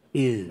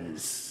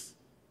is.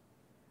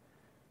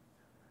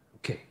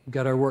 Okay, we've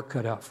got our work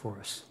cut out for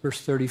us. Verse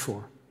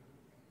 34.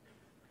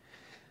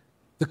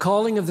 The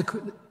calling of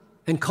the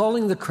And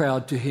calling the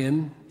crowd to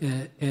him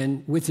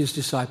and with his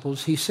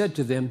disciples, he said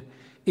to them,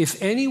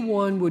 if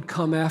anyone would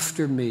come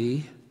after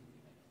me,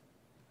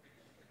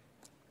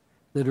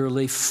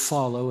 literally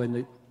follow,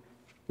 and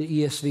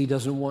the ESV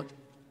doesn't want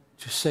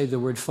to say the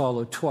word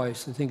follow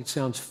twice. I think it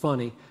sounds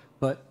funny,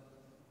 but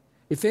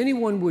if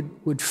anyone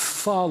would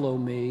follow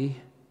me,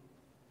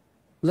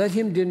 let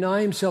him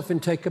deny himself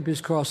and take up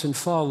his cross and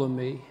follow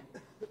me.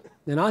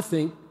 And I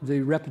think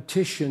the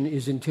repetition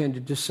is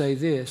intended to say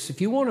this. If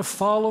you want to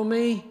follow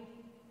me,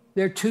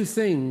 there are two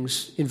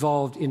things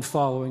involved in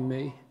following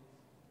me.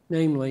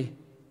 Namely,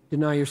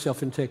 deny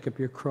yourself and take up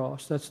your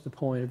cross. That's the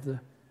point of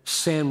the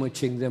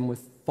sandwiching them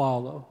with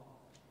follow.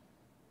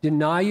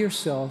 Deny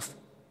yourself,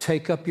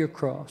 take up your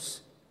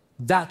cross.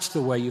 That's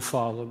the way you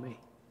follow me.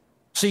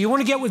 So you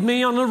want to get with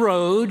me on the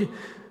road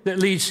that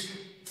leads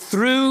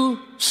through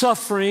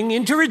suffering,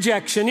 into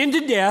rejection,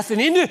 into death,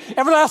 and into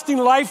everlasting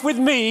life with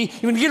me.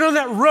 You want to get on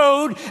that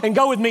road and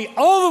go with me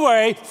all the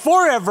way,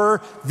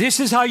 forever. This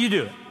is how you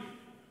do it.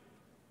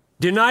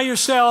 Deny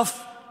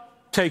yourself,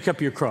 take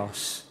up your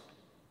cross.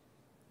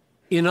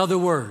 In other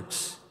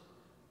words,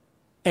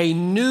 a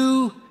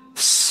new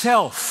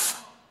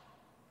self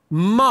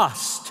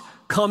must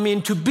come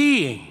into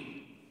being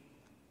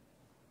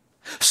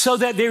so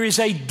that there is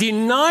a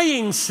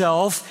denying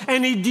self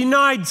and a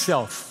denied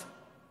self.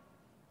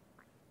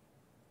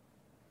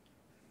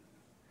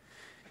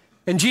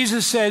 And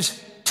Jesus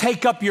says,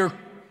 take up your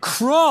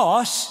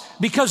cross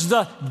because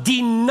the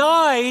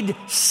denied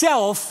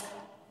self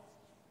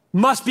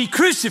must be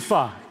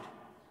crucified.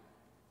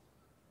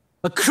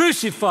 A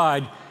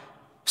crucified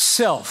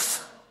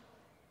self.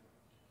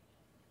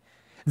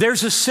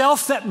 There's a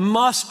self that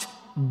must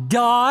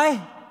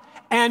die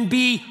and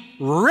be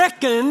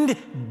reckoned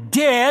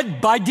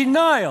dead by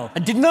denial. I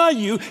deny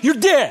you, you're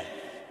dead.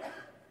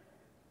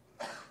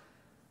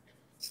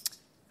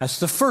 That's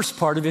the first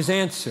part of his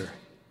answer.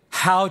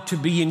 How to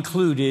be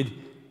included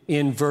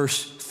in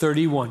verse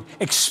 31.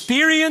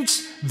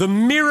 Experience the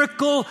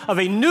miracle of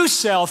a new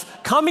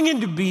self coming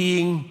into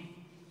being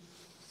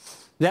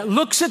that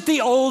looks at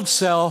the old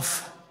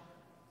self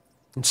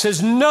and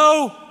says,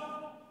 no,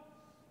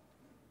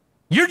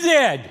 you're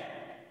dead.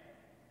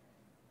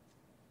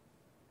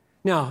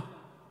 Now,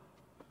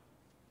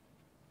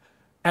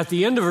 at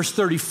the end of verse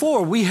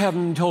 34, we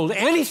haven't been told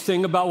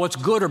anything about what's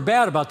good or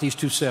bad about these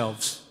two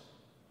selves.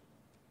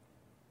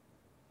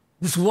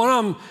 This one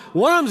of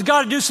them's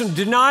got to do some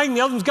denying, the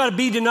other one's got to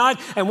be denied,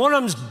 and one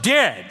of them's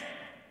dead.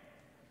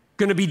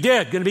 Going to be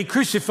dead, going to be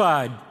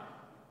crucified.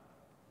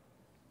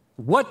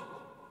 What?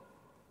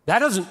 That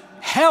doesn't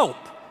help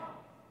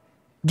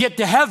get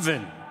to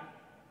heaven.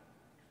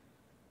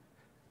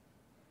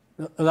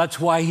 That's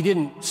why he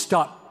didn't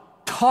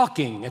stop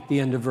talking at the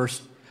end of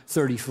verse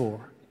 34.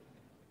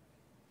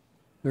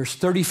 Verse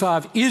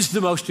 35 is the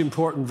most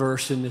important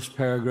verse in this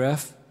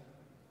paragraph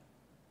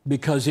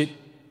because it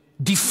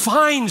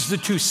defines the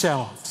two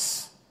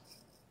selves.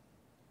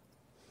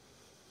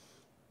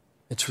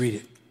 Let's read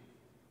it.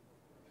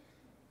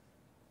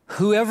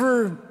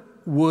 Whoever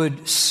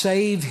would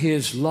save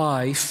his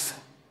life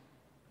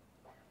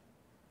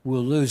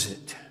will lose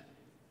it.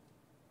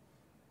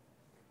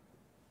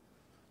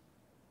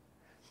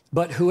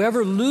 But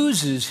whoever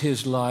loses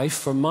his life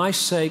for my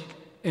sake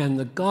and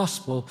the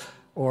gospel,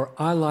 or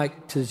I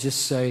like to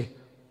just say,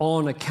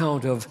 on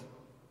account of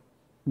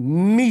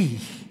me.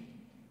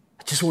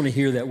 I just want to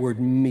hear that word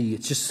me.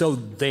 It's just so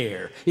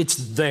there. It's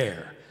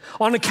there.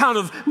 On account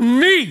of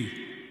me.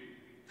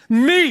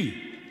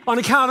 Me. On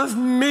account of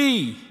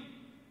me.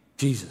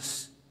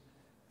 Jesus.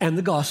 And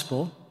the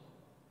gospel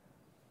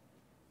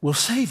will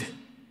save it.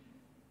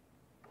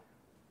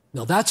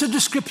 Now that's a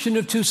description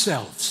of two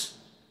selves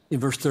in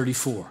verse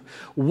 34.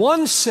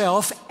 One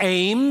self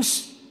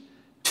aims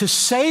to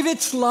save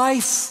its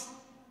life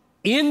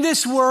in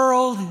this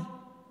world,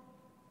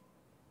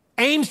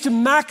 aims to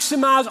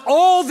maximize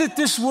all that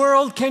this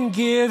world can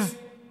give,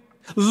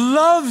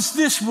 loves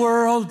this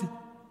world.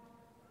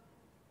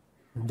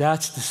 And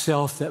that's the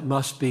self that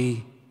must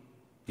be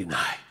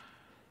denied,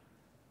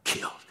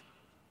 killed,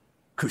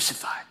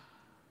 crucified.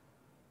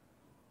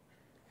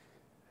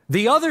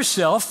 The other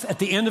self, at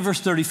the end of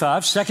verse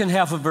 35, second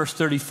half of verse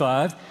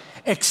 35,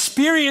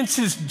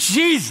 experiences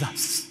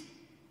Jesus,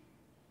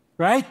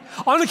 right?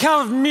 On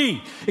account of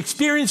me,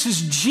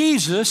 experiences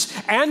Jesus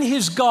and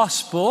his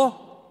gospel.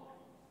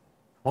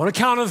 On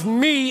account of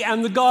me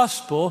and the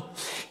gospel,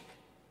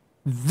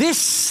 this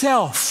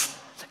self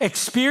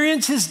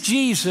experiences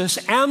Jesus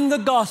and the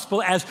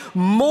gospel as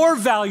more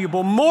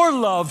valuable, more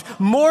loved,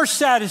 more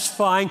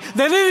satisfying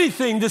than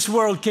anything this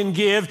world can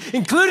give,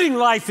 including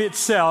life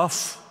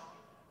itself.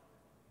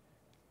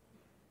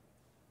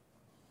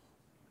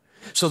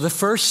 So the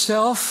first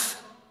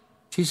self,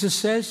 Jesus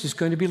says, is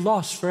going to be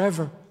lost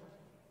forever.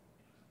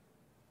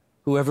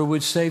 Whoever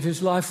would save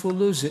his life will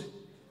lose it.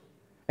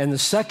 And the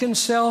second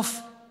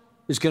self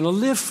is going to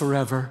live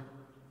forever.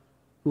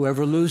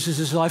 Whoever loses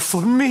his life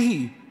for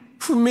me,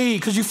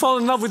 because you fall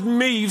in love with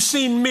me, you've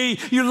seen me,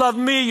 you love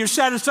me, you're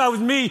satisfied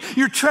with me,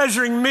 you're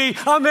treasuring me,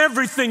 I'm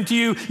everything to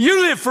you,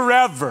 you live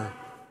forever.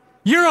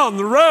 You're on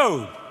the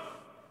road.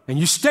 And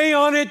you stay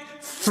on it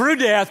through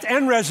death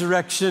and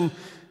resurrection,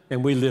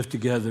 and we live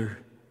together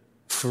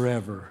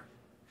forever.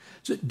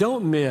 So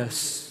don't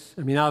miss,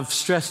 I've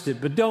stressed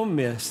it, but don't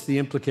miss the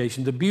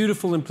implication, the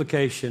beautiful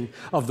implication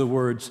of the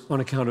words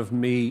on account of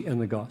me and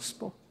the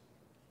gospel.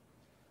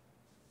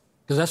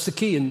 Because that's the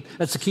key in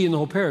the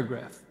whole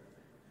paragraph,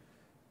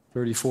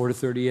 34 to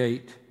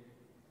 38.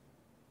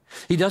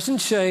 He doesn't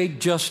say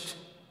just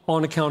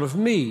on account of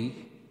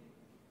me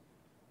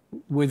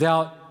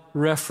without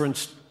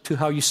reference to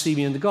how you see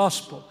me in the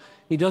gospel.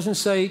 He doesn't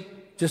say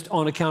just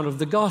on account of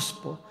the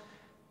gospel.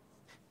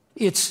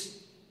 It's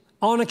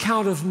on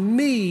account of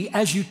me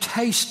as you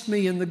taste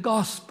me in the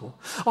gospel.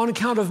 On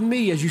account of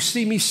me as you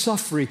see me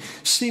suffering,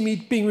 see me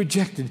being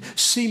rejected,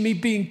 see me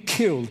being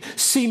killed,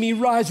 see me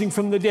rising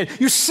from the dead.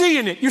 You're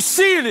seeing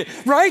it,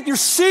 right? You're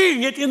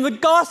seeing it in the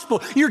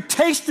gospel. You're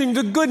tasting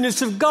the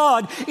goodness of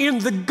God in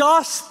the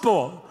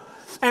gospel.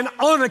 And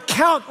on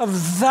account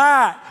of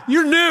that,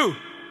 you're new.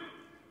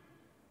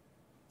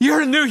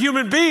 You're a new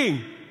human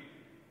being.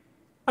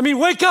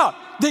 Wake up.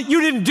 That you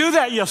didn't do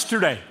that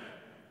yesterday.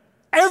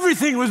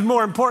 Everything was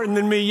more important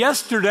than me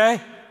yesterday.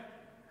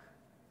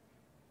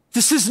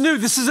 This is new.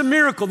 This is a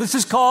miracle. This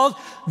is called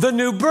the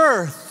new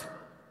birth.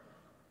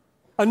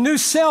 A new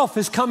self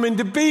has come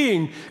into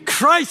being.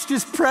 Christ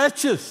is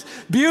precious,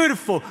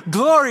 beautiful,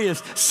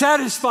 glorious,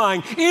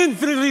 satisfying,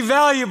 infinitely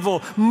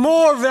valuable,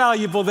 more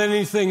valuable than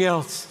anything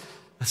else.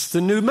 That's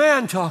the new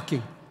man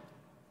talking.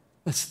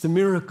 That's the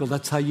miracle.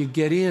 That's how you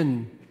get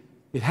in.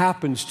 It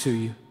happens to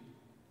you.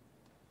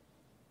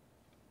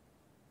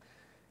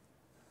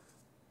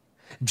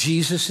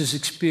 Jesus is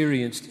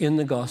experienced in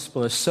the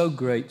gospel as so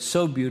great,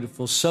 so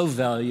beautiful, so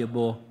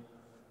valuable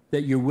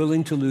that you're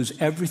willing to lose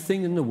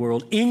everything in the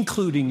world,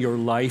 including your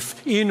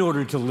life, in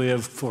order to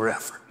live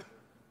forever.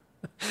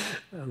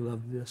 I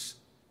love this.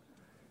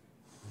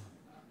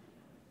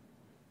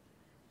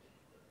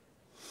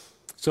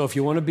 So if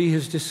you want to be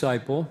his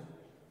disciple,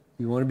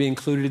 you want to be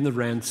included in the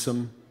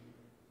ransom,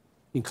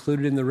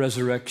 included in the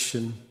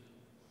resurrection,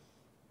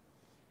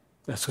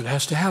 that's what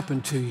has to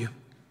happen to you.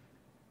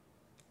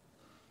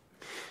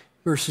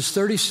 Verses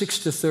 36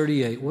 to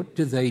 38, what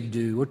do they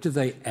do? What do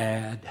they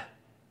add?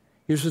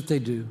 Here's what they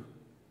do.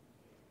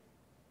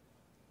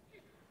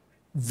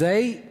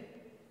 They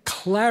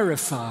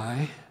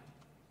clarify,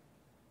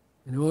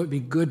 and it would be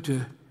good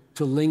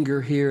to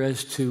linger here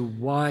as to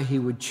why he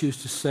would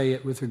choose to say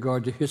it with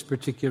regard to his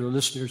particular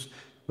listeners,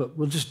 but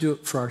we'll just do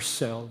it for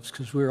ourselves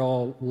because we're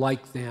all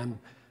like them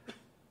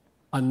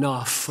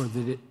enough for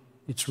that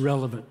it's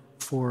relevant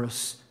for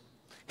us.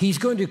 He's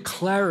going to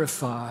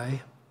clarify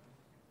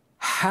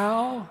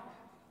how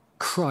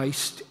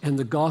Christ and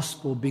the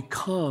gospel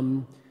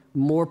become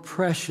more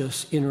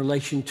precious in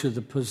relation to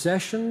the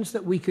possessions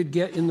that we could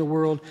get in the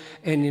world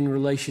and in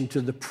relation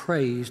to the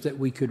praise that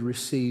we could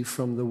receive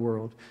from the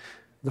world.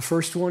 The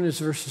first one is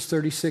verses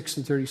 36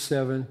 and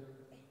 37,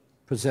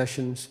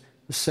 possessions.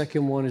 The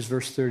second one is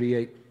verse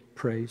 38,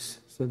 praise.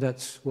 So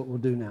that's what we'll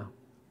do now.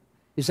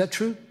 Is that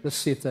true? Let's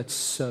see if that's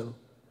so.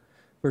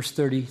 Verse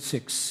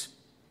 36.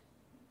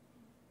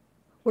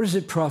 What does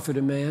it profit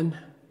a man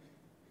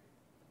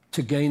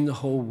to gain the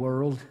whole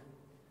world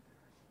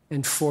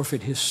and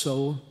forfeit his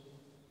soul?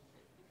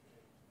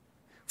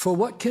 For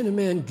what can a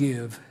man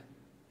give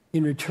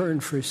in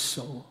return for his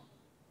soul?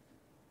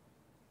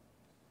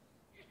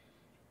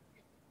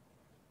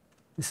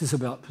 This is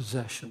about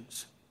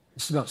possessions.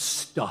 This is about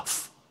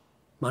stuff,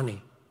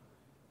 money,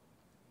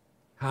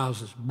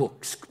 houses,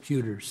 books,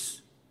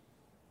 computers,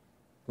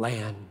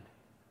 land,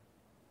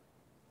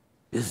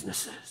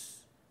 businesses.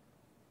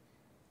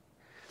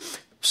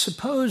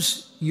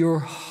 Suppose your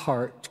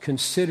heart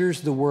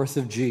considers the worth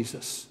of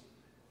Jesus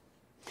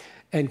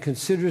and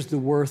considers the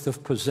worth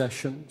of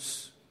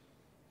possessions.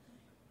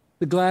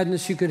 The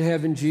gladness you could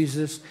have in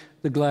Jesus,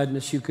 the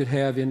gladness you could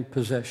have in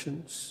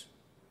possessions.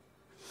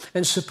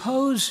 And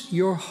suppose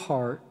your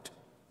heart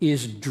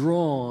is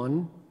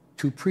drawn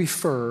to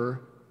prefer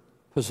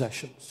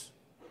possessions,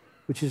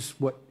 which is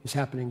what is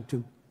happening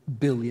to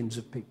billions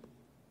of people.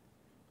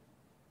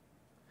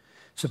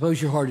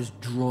 Suppose your heart is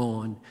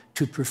drawn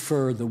to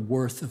prefer the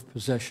worth of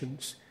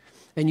possessions,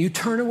 and you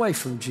turn away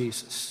from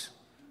Jesus,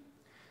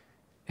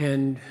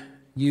 and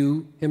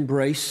you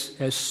embrace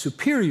as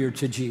superior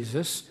to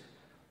Jesus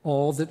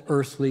all that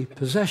earthly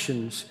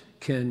possessions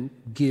can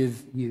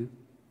give you.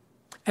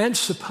 And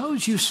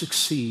suppose you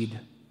succeed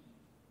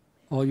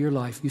all your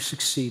life. You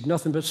succeed,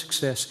 nothing but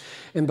success.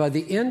 And by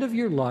the end of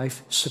your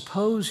life,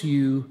 suppose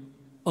you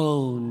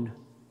own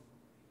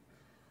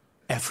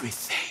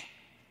everything.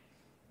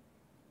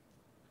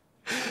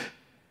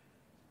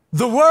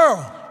 The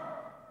world,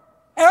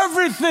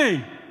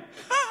 everything.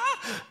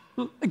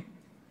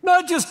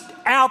 Not just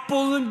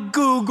Apple and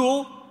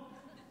Google,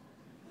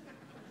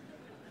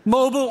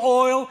 Mobil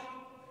Oil,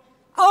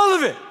 all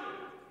of it.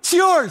 It's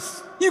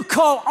yours. You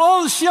call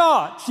all the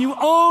shots. You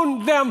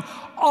own them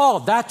all.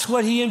 That's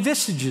what he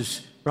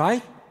envisages,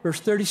 right? Verse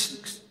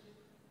 36.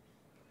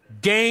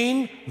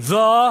 Gain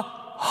the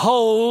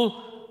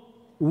whole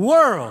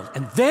world.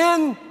 And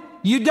then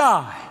you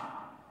die.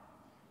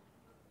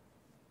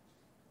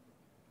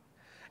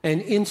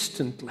 And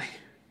instantly,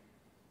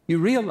 you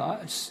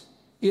realize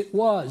it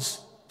was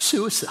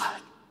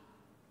suicide.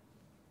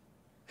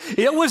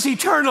 It was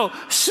eternal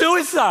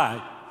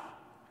suicide.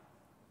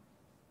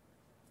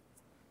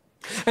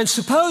 And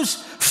suppose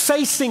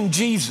facing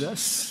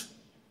Jesus,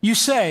 you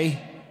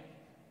say,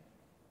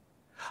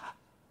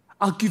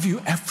 I'll give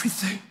you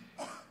everything.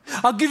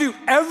 I'll give you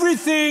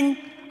everything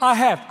I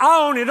have.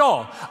 I own it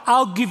all.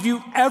 I'll give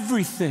you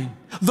everything,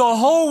 the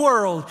whole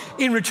world,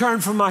 in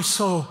return for my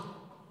soul.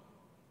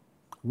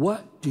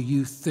 What do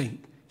you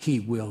think he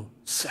will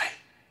say?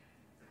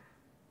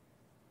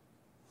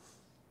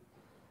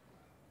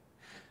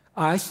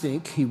 I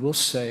think he will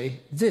say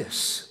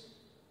this: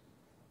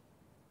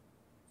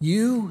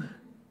 you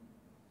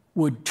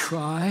would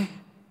try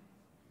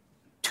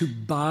to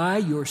buy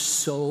your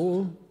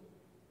soul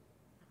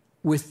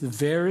with the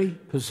very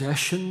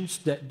possessions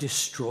that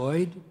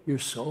destroyed your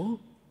soul?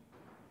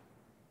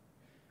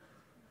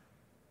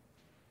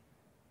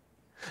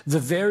 The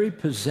very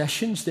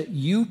possessions that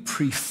you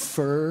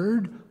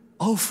preferred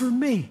over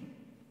me.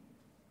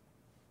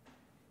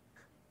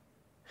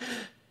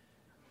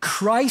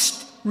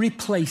 Christ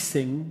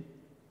replacing,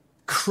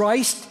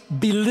 Christ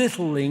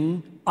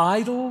belittling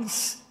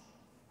idols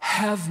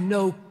have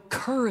no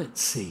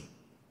currency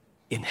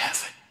in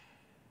heaven.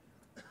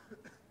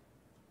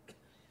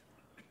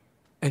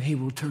 And he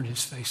will turn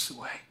his face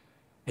away,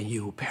 and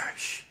you will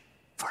perish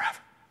forever.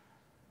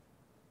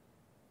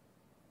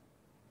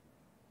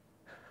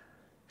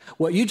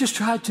 What you just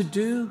tried to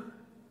do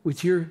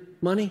with your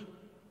money,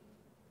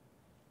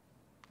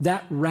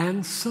 that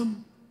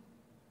ransom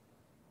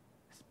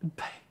has been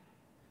paid.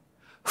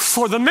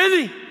 For the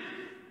many,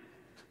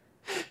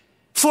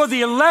 for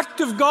the elect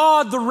of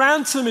God, the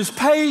ransom is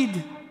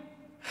paid,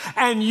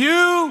 and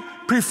you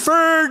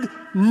preferred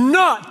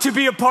not to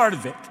be a part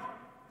of it.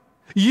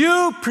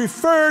 You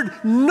preferred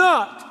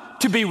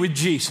not to be with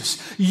Jesus.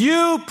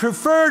 You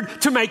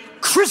preferred to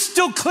make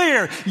crystal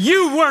clear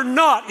you were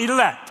not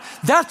elect.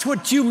 That's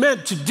what you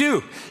meant to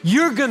do.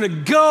 You're going to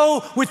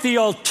go with the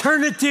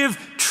alternative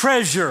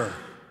treasure.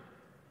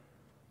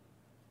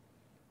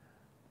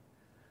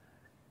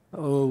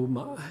 Oh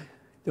my,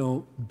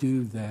 don't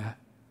do that.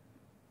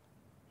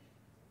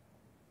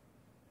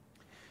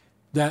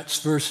 That's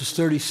verses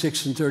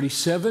 36 and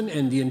 37,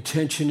 and the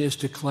intention is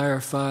to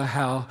clarify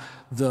how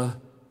the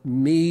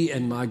me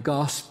and my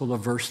gospel of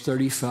verse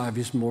 35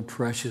 is more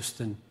precious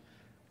than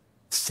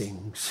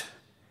things.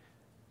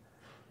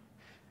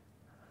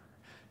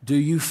 Do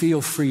you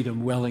feel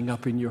freedom welling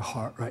up in your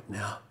heart right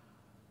now?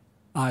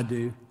 I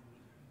do.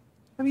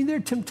 I mean, there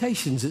are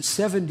temptations at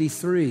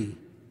 73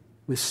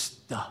 with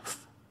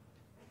stuff.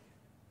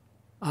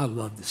 I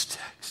love this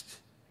text.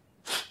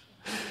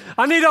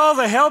 I need all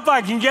the help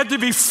I can get to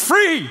be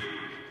free.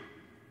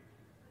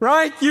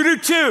 Right? You do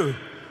too.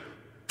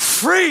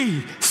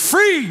 Free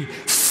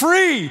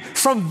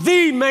from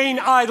the main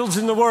idols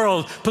in the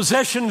world,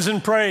 possessions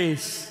and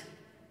praise.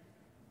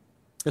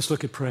 Let's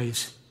look at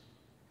praise.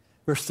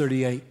 Verse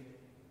 38.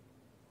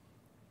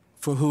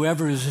 For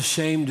whoever is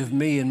ashamed of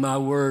me and my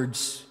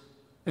words,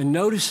 and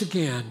notice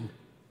again,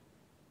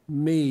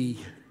 me,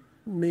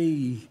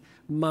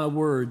 my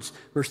words.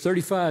 Verse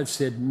 35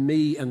 said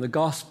me and the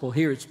gospel.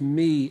 Here it's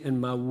me and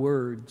my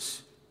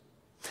words.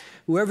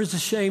 Whoever is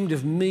ashamed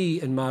of me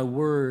and my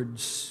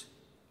words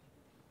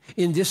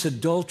in this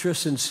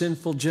adulterous and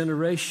sinful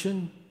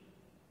generation,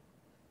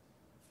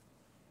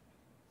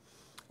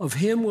 of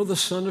him will the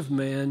Son of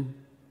Man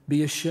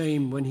be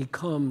ashamed when he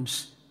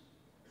comes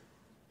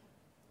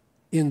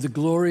in the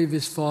glory of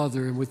his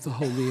Father and with the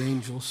holy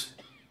angels.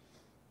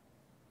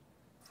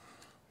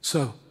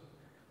 So,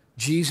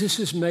 Jesus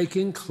is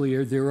making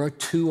clear there are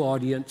two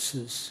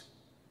audiences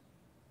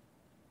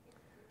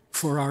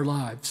for our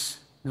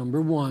lives.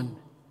 Number one,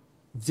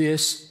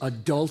 this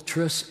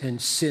adulterous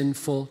and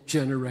sinful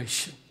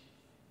generation.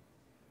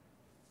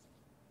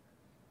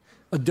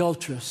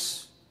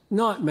 Adulterous,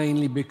 not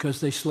mainly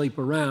because they sleep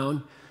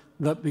around,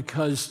 but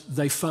because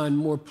they find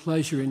more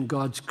pleasure in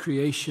God's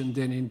creation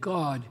than in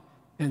God,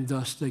 and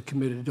thus they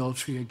commit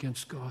adultery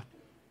against God,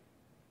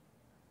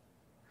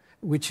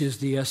 which is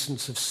the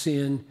essence of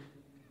sin,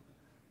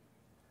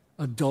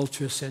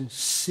 adulterous and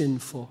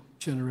sinful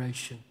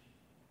generation.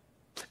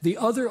 The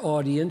other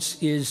audience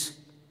is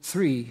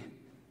three: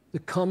 the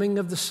coming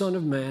of the Son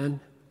of Man,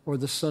 or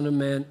the Son of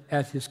Man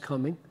at his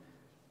coming,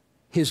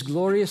 his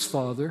glorious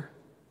Father,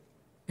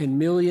 and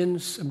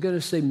millions, I'm going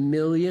to say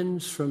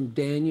millions from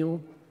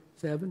Daniel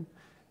 7,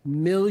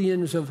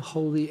 millions of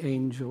holy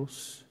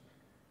angels.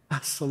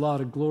 That's a lot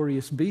of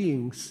glorious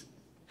beings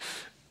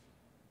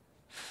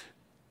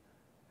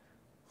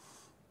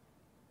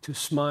to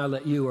smile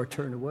at you or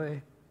turn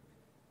away.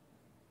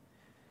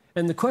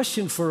 And the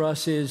question for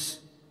us is,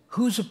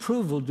 whose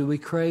approval do we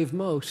crave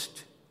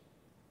most?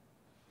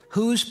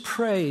 Whose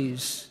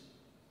praise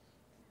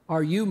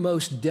are you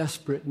most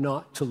desperate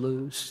not to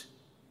lose?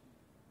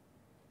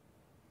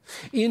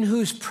 In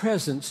whose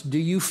presence do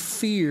you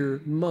fear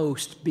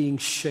most being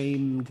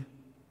shamed?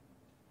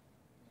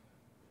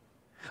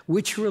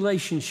 Which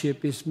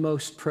relationship is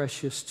most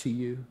precious to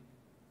you?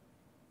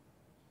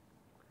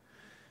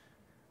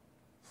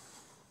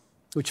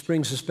 Which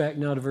brings us back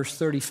now to verse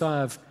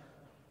 35.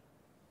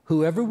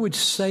 Whoever would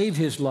save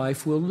his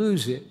life will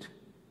lose it.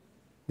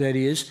 That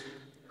is,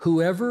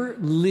 whoever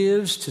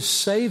lives to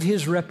save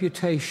his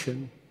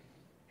reputation,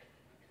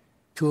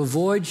 to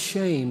avoid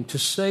shame, to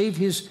save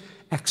his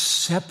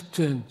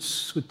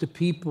acceptance with the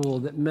people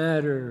that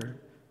matter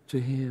to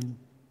him,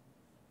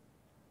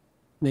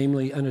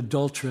 namely an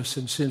adulterous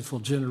and sinful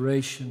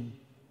generation,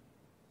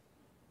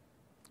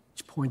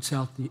 which points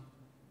out the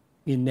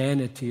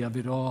inanity of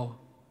it all,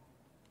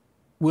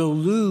 will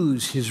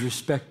lose his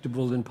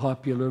respectable and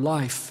popular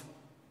life.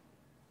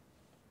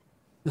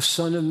 The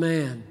Son of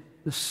Man,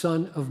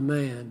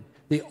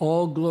 the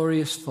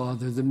all-glorious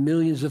Father, the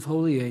millions of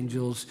holy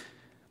angels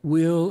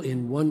will,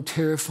 in one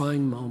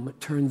terrifying moment,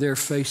 turn their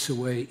face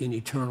away in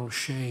eternal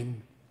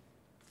shame.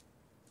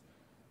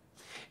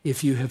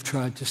 If you have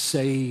tried to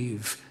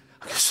save,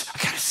 I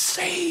got to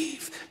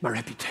save my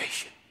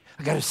reputation.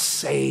 I got to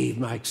save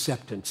my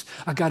acceptance.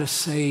 I got to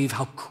save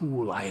how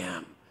cool I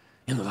am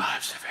in the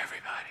lives of everybody.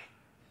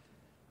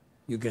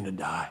 You're going to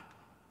die.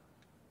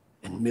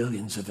 And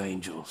millions of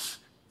angels,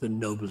 the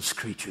noblest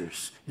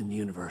creatures in the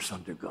universe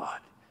under God,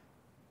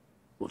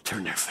 will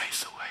turn their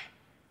face away.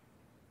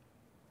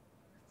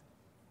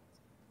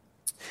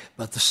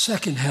 But the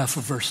second half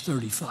of verse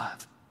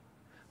 35,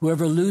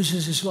 whoever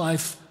loses his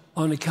life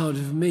on account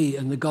of me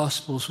and the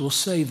Gospels will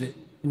save it.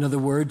 In other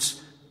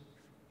words,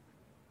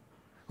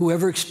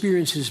 whoever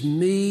experiences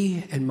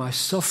me and my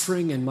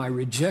suffering and my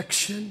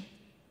rejection,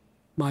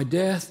 my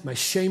death, my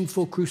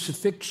shameful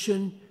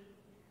crucifixion,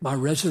 my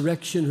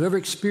resurrection, whoever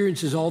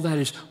experiences all that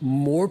is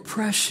more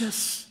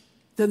precious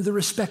than the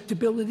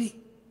respectability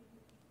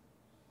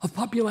of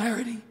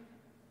popularity,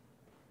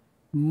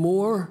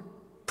 more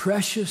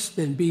precious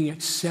than being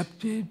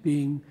accepted,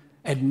 being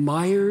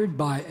admired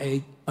by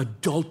an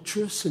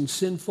adulterous and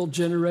sinful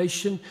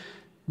generation.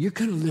 You're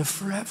going to live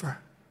forever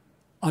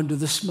under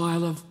the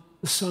smile of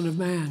the Son of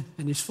Man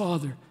and his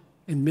Father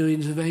and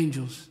millions of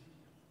angels.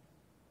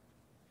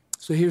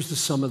 So here's the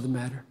sum of the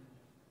matter.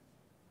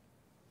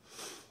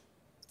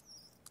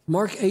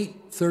 Mark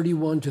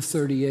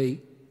 8:31-38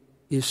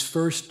 is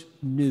first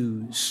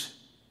news.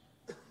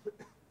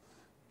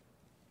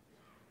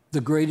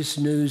 The greatest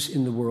news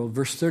in the world.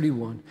 Verse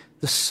 31,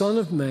 the Son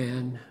of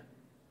Man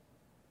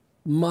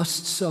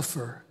must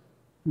suffer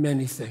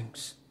many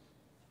things.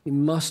 He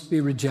must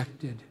be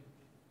rejected.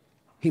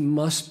 He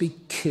must be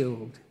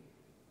killed.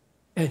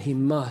 And he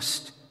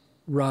must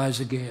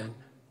rise again.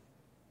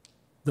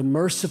 The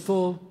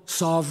merciful,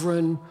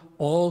 sovereign,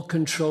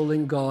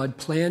 all-controlling God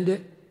planned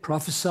it,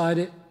 prophesied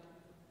it,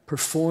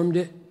 performed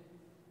it,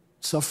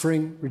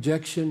 suffering,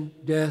 rejection,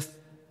 death,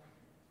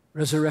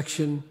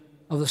 resurrection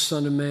of the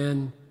Son of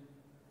Man.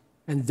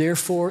 And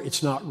therefore,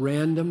 it's not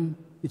random,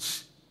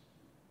 it's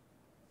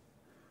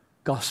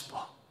gospel.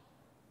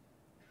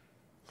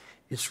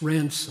 It's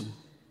ransom.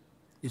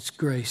 It's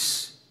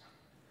grace.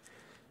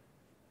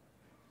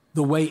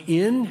 The way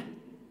in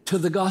to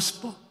the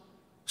gospel,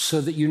 so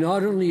that you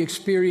not only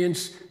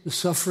experience the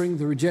suffering,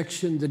 the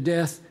rejection, the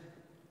death,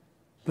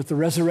 but the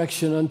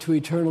resurrection unto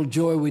eternal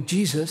joy with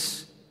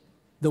Jesus,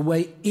 the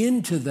way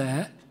into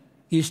that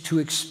is to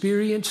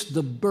experience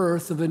the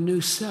birth of a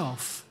new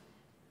self.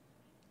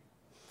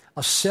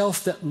 A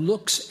self that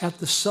looks at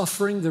the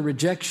suffering, the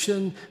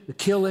rejection, the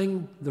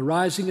killing, the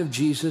rising of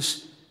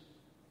Jesus,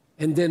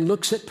 and then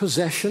looks at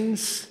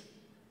possessions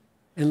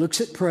and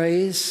looks at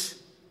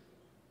praise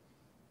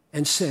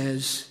and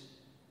says,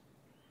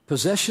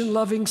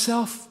 possession-loving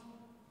self,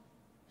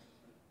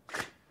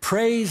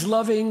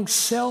 praise-loving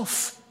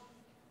self,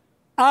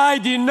 I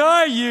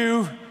deny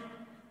you,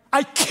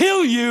 I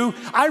kill you,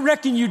 I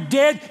reckon you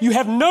dead, you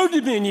have no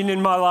dominion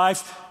in my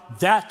life.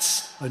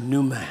 That's a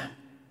new man.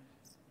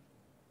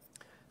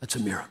 That's a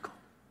miracle.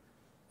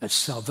 That's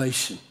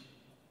salvation.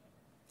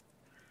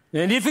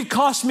 And if it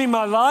costs me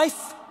my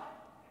life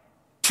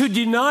to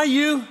deny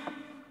you,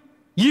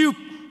 you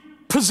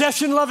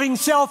possession-loving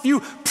self,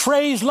 you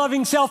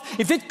praise-loving self,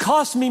 if it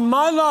costs me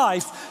my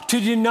life to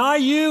deny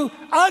you,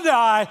 I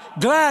die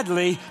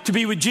gladly to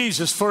be with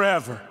Jesus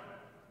forever.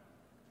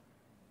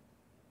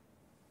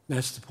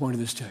 That's the point of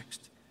this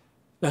text.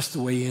 That's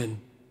the way in.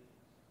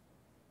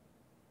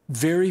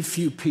 Very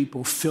few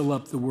people fill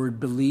up the word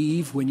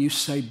believe when you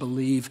say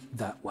believe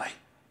that way.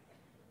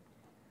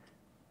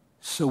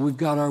 So we've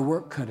got our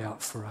work cut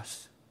out for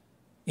us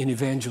in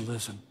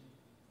evangelism.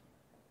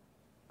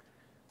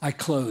 I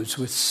close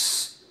with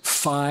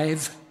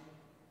 5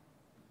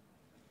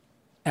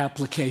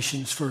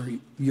 applications for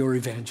your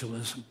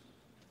evangelism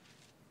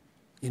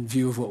in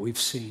view of what we've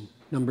seen.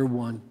 Number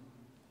 1,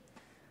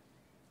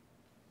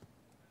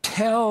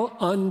 tell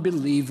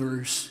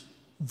unbelievers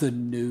the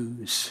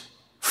news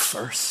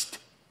first.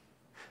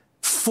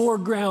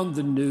 Foreground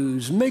the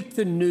news. Make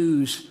the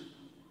news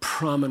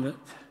prominent.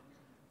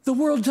 The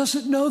world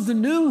doesn't know the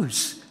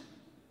news.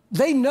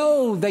 They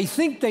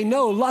think they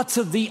know lots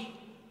of the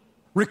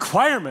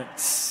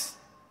requirements.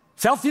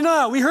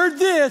 Self-denial, we heard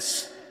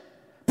this,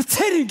 but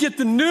they didn't get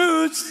the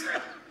news.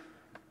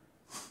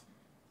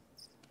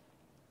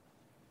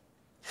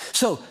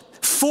 So,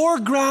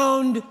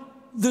 foreground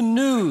the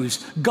news.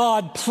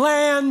 God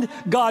planned,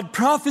 God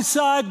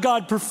prophesied,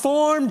 God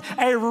performed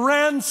a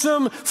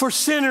ransom for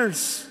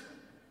sinners.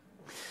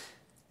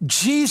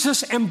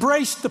 Jesus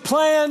embraced the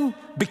plan,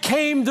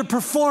 became the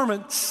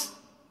performance,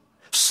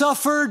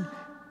 suffered,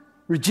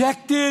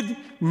 rejected,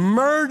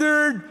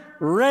 murdered,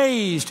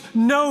 raised,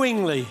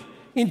 knowingly,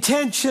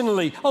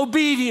 intentionally,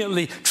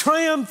 obediently,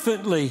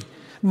 triumphantly.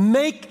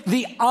 Make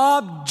the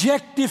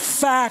objective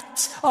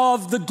facts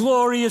of the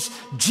glorious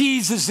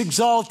Jesus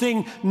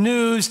exalting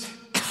news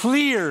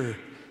clear.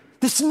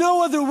 There's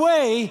no other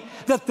way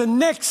that the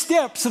next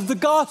steps of the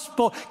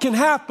gospel can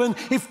happen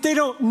if they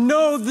don't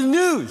know the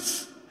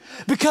news.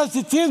 Because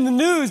it's in the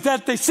news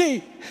that they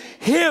see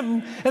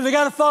Him, and they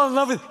got to fall in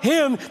love with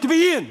Him to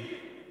be in.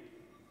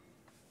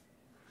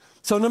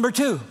 So number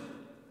 2.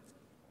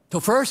 So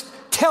first,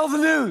 tell the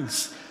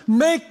news.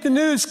 Make the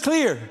news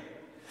clear.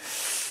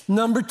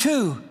 Number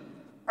 2,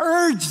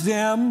 urge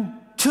them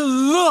to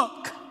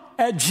look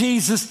at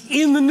Jesus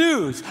in the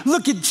news.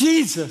 Look at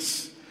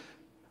Jesus.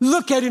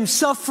 Look at Him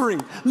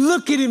suffering.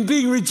 Look at Him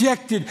being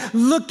rejected.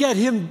 Look at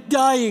Him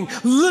dying.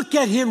 Look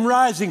at Him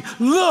rising.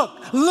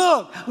 Look,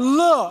 look,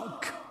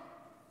 look.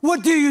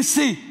 What do you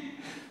see?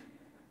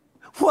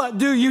 What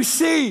do you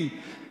see?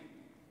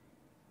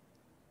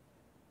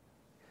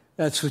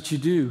 That's what you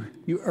do.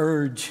 You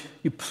urge,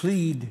 you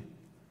plead.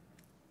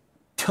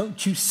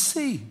 Don't you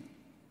see?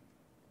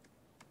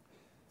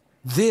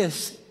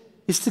 This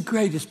is the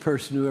greatest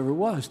person who ever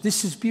was.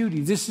 This is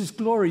beauty. This is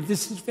glory.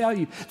 This is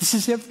value. This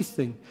is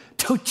everything.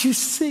 Don't you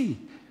see?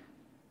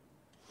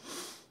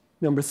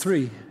 Number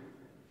 3,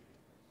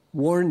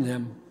 warn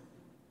them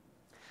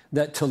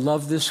that to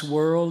love this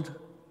world,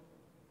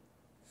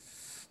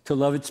 to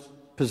love its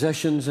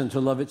possessions and to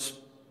love its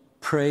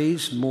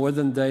praise more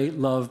than they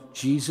love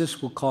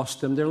Jesus will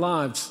cost them their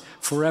lives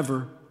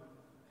forever.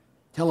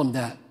 Tell them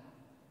that.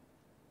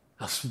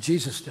 That's what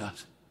Jesus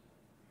does.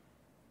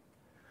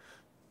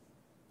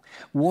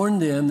 Warn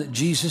them that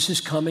Jesus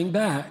is coming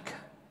back.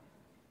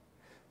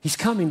 He's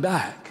coming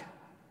back.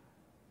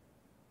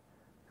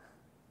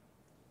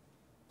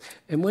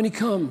 And when He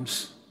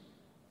comes,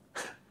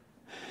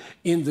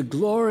 in the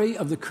glory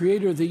of the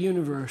Creator of the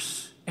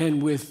universe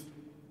and with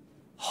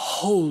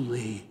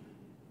holy,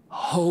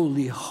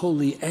 holy,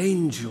 holy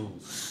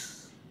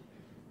angels,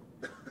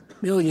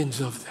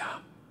 millions of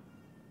them,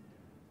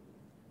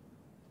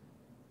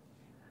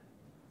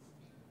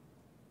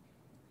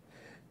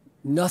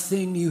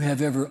 nothing you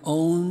have ever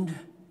owned,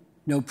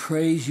 no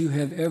praise you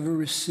have ever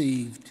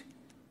received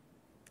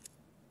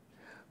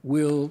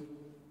will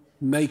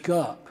make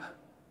up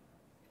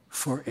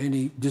for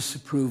any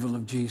disapproval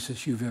of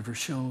Jesus you've ever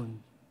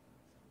shown.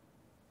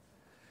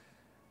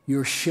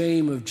 Your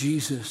shame of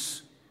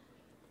Jesus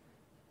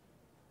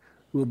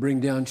will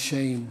bring down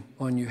shame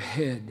on your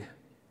head.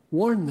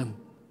 Warn them.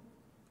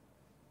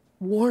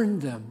 Warn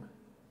them.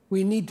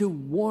 We need to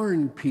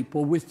warn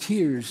people with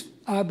tears,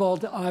 eyeball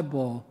to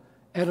eyeball,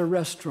 at a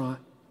restaurant,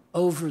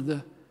 over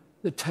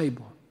the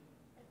table.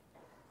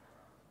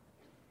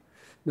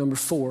 Number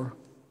 4,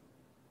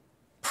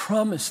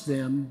 promise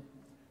them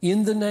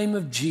in the name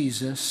of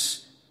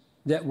Jesus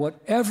that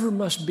whatever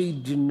must be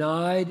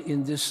denied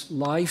in this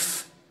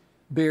life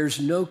bears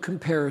no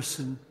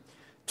comparison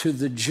to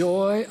the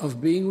joy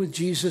of being with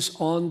Jesus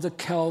on the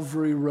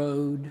Calvary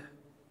Road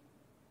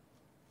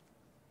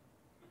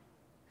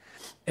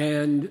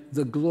and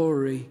the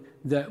glory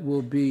that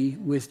will be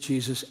with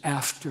Jesus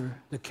after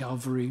the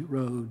Calvary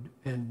Road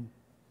and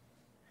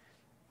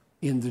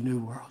in the new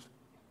world.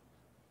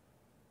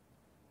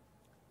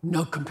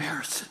 No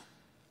comparison.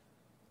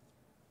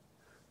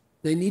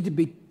 They need to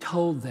be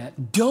told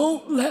that.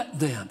 Don't let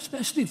them,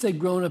 especially if they've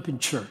grown up in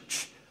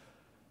church,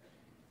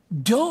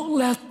 don't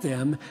let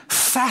them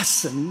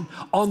fasten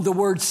on the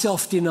word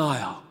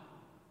self-denial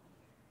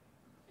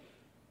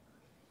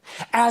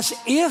as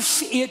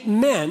if it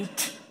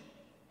meant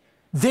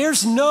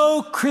there's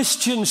no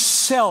Christian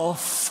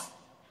self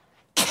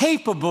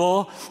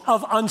capable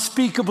of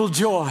unspeakable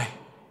joy.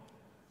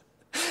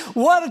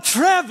 What a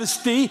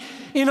travesty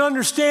in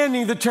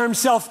understanding the term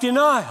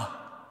self-denial,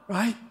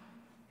 right?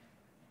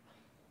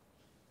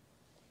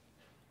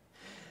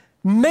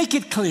 Make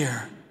it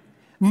clear.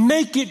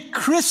 Make it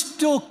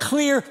crystal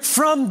clear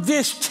from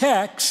this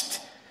text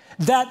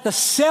that the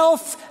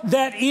self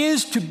that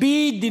is to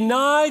be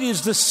denied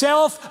is the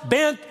self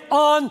bent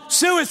on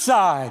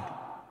suicide.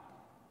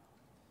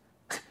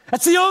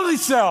 That's the only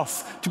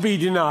self to be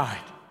denied.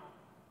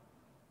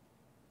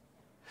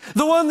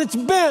 The one that's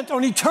bent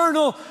on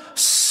eternal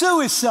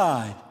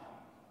suicide.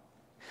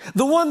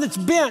 The one that's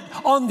bent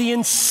on the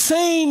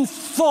insane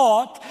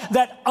thought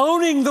that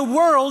owning the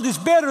world is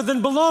better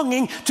than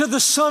belonging to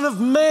the Son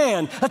of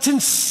Man. That's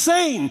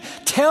insane.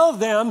 Tell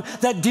them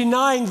that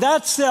denying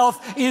that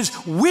self is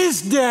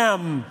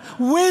wisdom.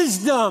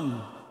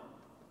 Wisdom.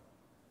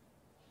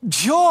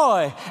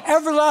 Joy.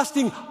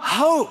 Everlasting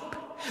hope.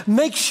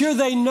 Make sure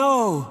they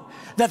know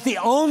that the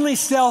only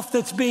self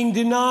that's being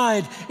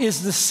denied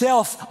is the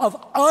self of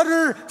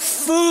utter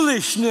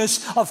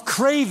foolishness of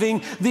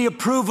craving the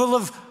approval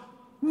of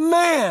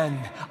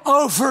man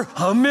over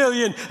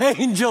 1,000,000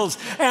 angels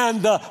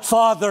and the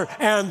Father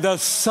and the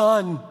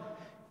Son.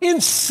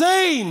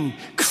 Insane,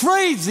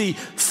 crazy,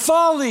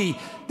 folly.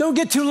 Don't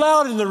get too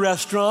loud in the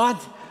restaurant,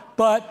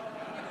 but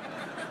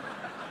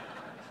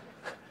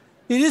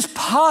it is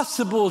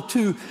possible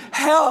to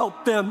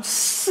help them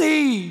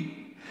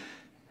see.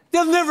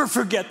 They'll never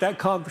forget that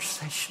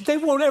conversation. They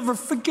won't ever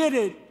forget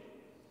it.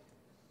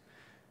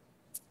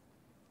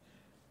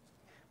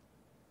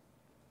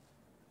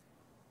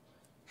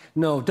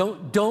 No,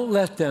 don't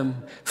let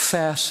them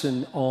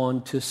fasten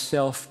on to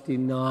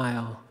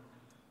self-denial.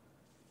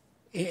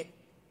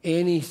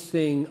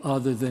 Anything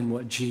other than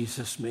what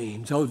Jesus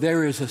means. Oh,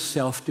 there is a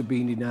self to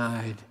be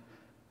denied,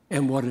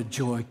 and what a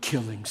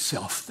joy-killing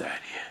self that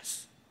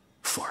is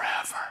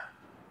forever.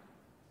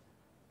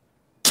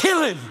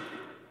 Kill him.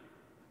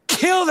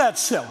 Kill that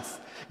self.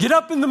 Get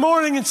up in the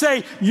morning and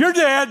say, you're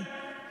dead.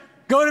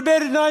 Go to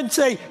bed at night and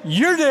say,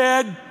 you're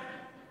dead.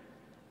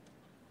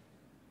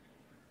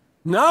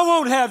 And I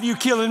won't have you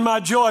killing my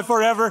joy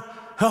forever.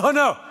 Oh,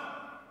 no.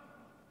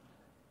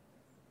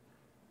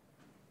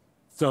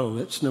 So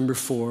that's number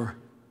 4.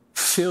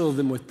 Fill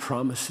them with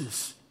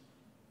promises.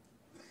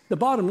 The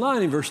bottom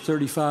line in verse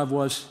 35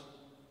 was,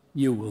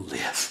 you will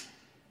live.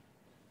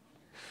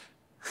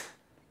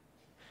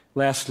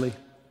 Lastly,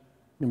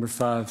 number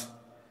 5,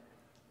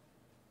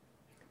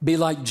 be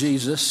like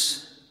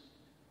Jesus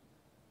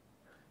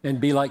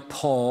and be like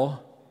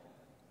Paul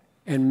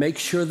and make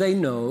sure they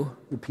know,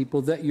 the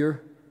people that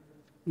you're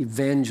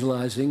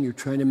evangelizing, you're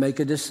trying to make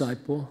a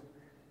disciple,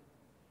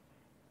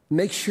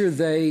 make sure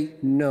they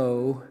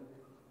know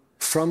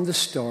from the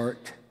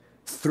start,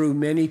 through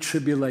many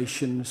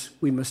tribulations,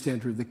 we must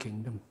enter the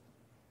kingdom.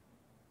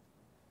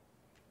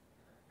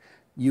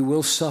 You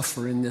will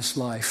suffer in this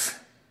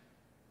life.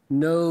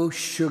 No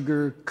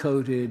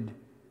sugar-coated,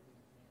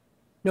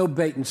 no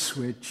bait and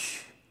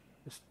switch.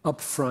 Just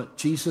up front.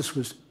 Jesus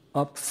was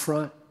up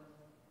front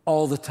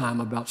all the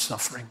time about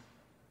suffering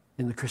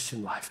in the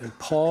Christian life. And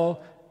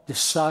Paul,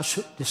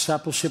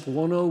 Discipleship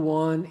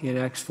 101 in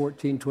Acts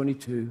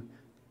 14:22,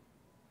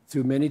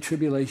 through many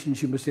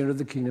tribulations you must enter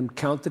the kingdom.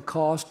 Count the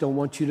cost. Don't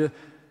want you to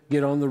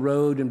get on the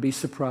road and be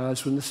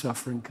surprised when the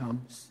suffering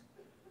comes.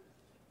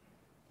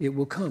 It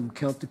will come.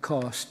 Count the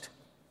cost.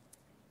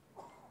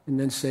 And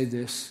then say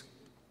this.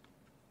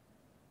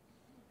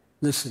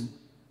 Listen,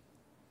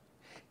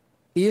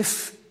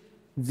 if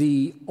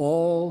the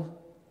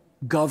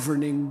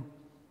all-governing,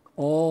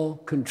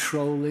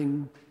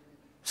 all-controlling,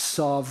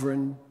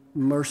 sovereign,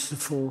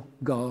 merciful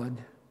God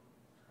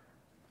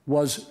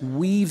was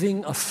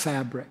weaving a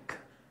fabric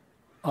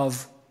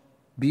of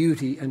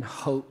beauty and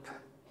hope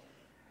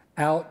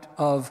out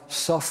of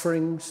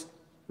sufferings,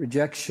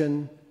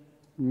 rejection,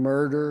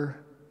 murder,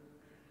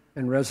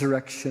 and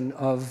resurrection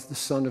of the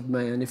Son of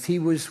Man, if he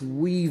was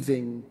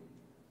weaving,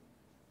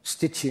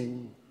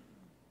 stitching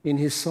in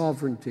his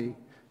sovereignty,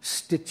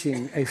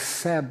 stitching a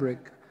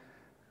fabric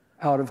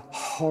out of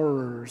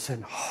horrors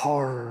and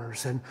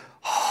horrors and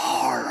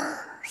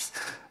horrors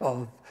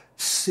of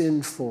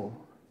sinful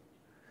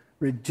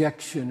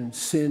rejection and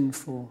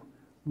sinful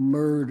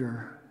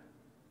murder,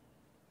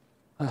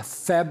 a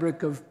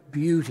fabric of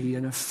beauty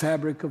and a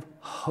fabric of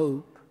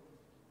hope,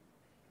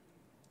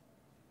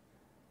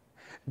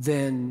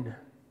 then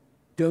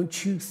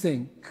don't you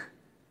think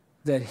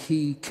that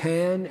he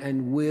can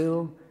and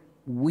will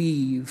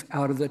weave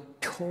out of the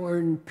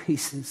torn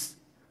pieces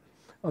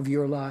of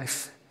your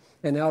life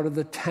and out of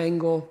the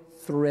tangled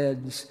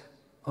threads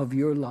of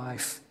your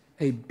life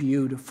a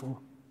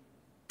beautiful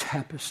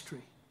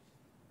tapestry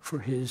for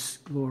his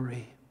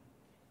glory?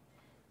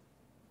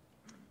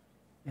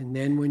 And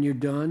then when you're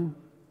done,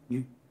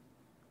 you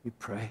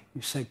pray.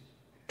 You say,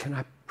 can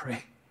I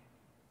pray?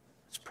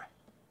 Let's pray.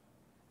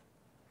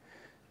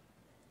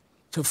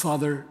 So,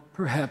 Father,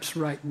 perhaps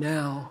right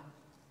now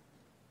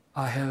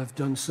I have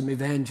done some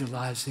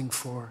evangelizing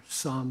for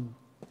some.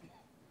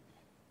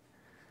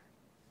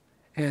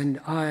 And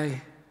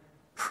I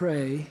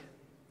pray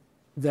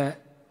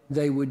that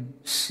they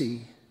would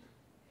see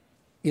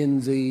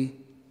in the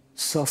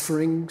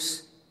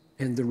sufferings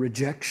and the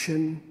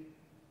rejection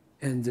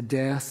and the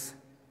death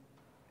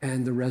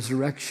and the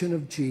resurrection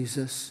of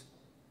Jesus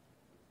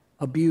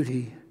a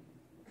beauty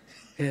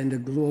and a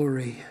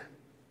glory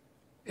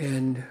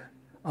and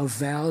a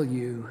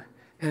value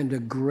and a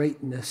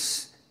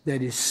greatness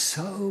that is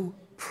so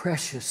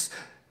precious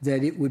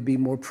that it would be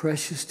more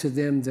precious to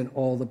them than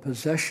all the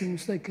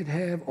possessions they could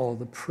have, all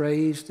the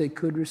praise they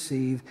could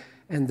receive,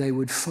 and they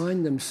would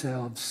find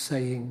themselves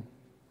saying,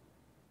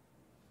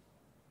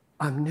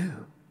 I'm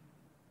new.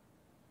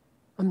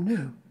 I'm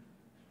new.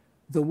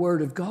 The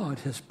Word of God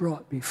has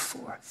brought me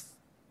forth.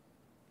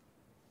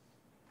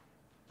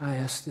 I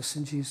ask this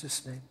in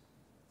Jesus' name.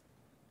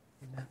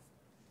 Amen.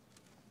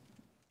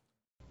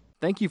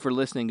 Thank you for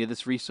listening to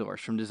this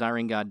resource from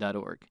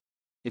DesiringGod.org.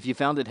 If you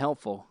found it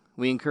helpful,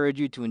 we encourage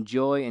you to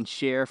enjoy and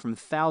share from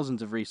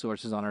thousands of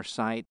resources on our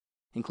site,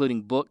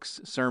 including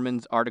books,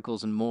 sermons,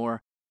 articles, and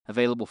more,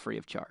 available free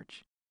of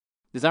charge.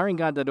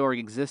 DesiringGod.org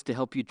exists to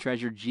help you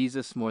treasure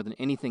Jesus more than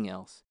anything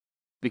else.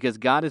 because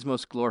God is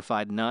most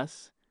glorified in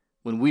us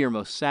when we are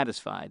most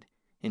satisfied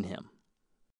in Him.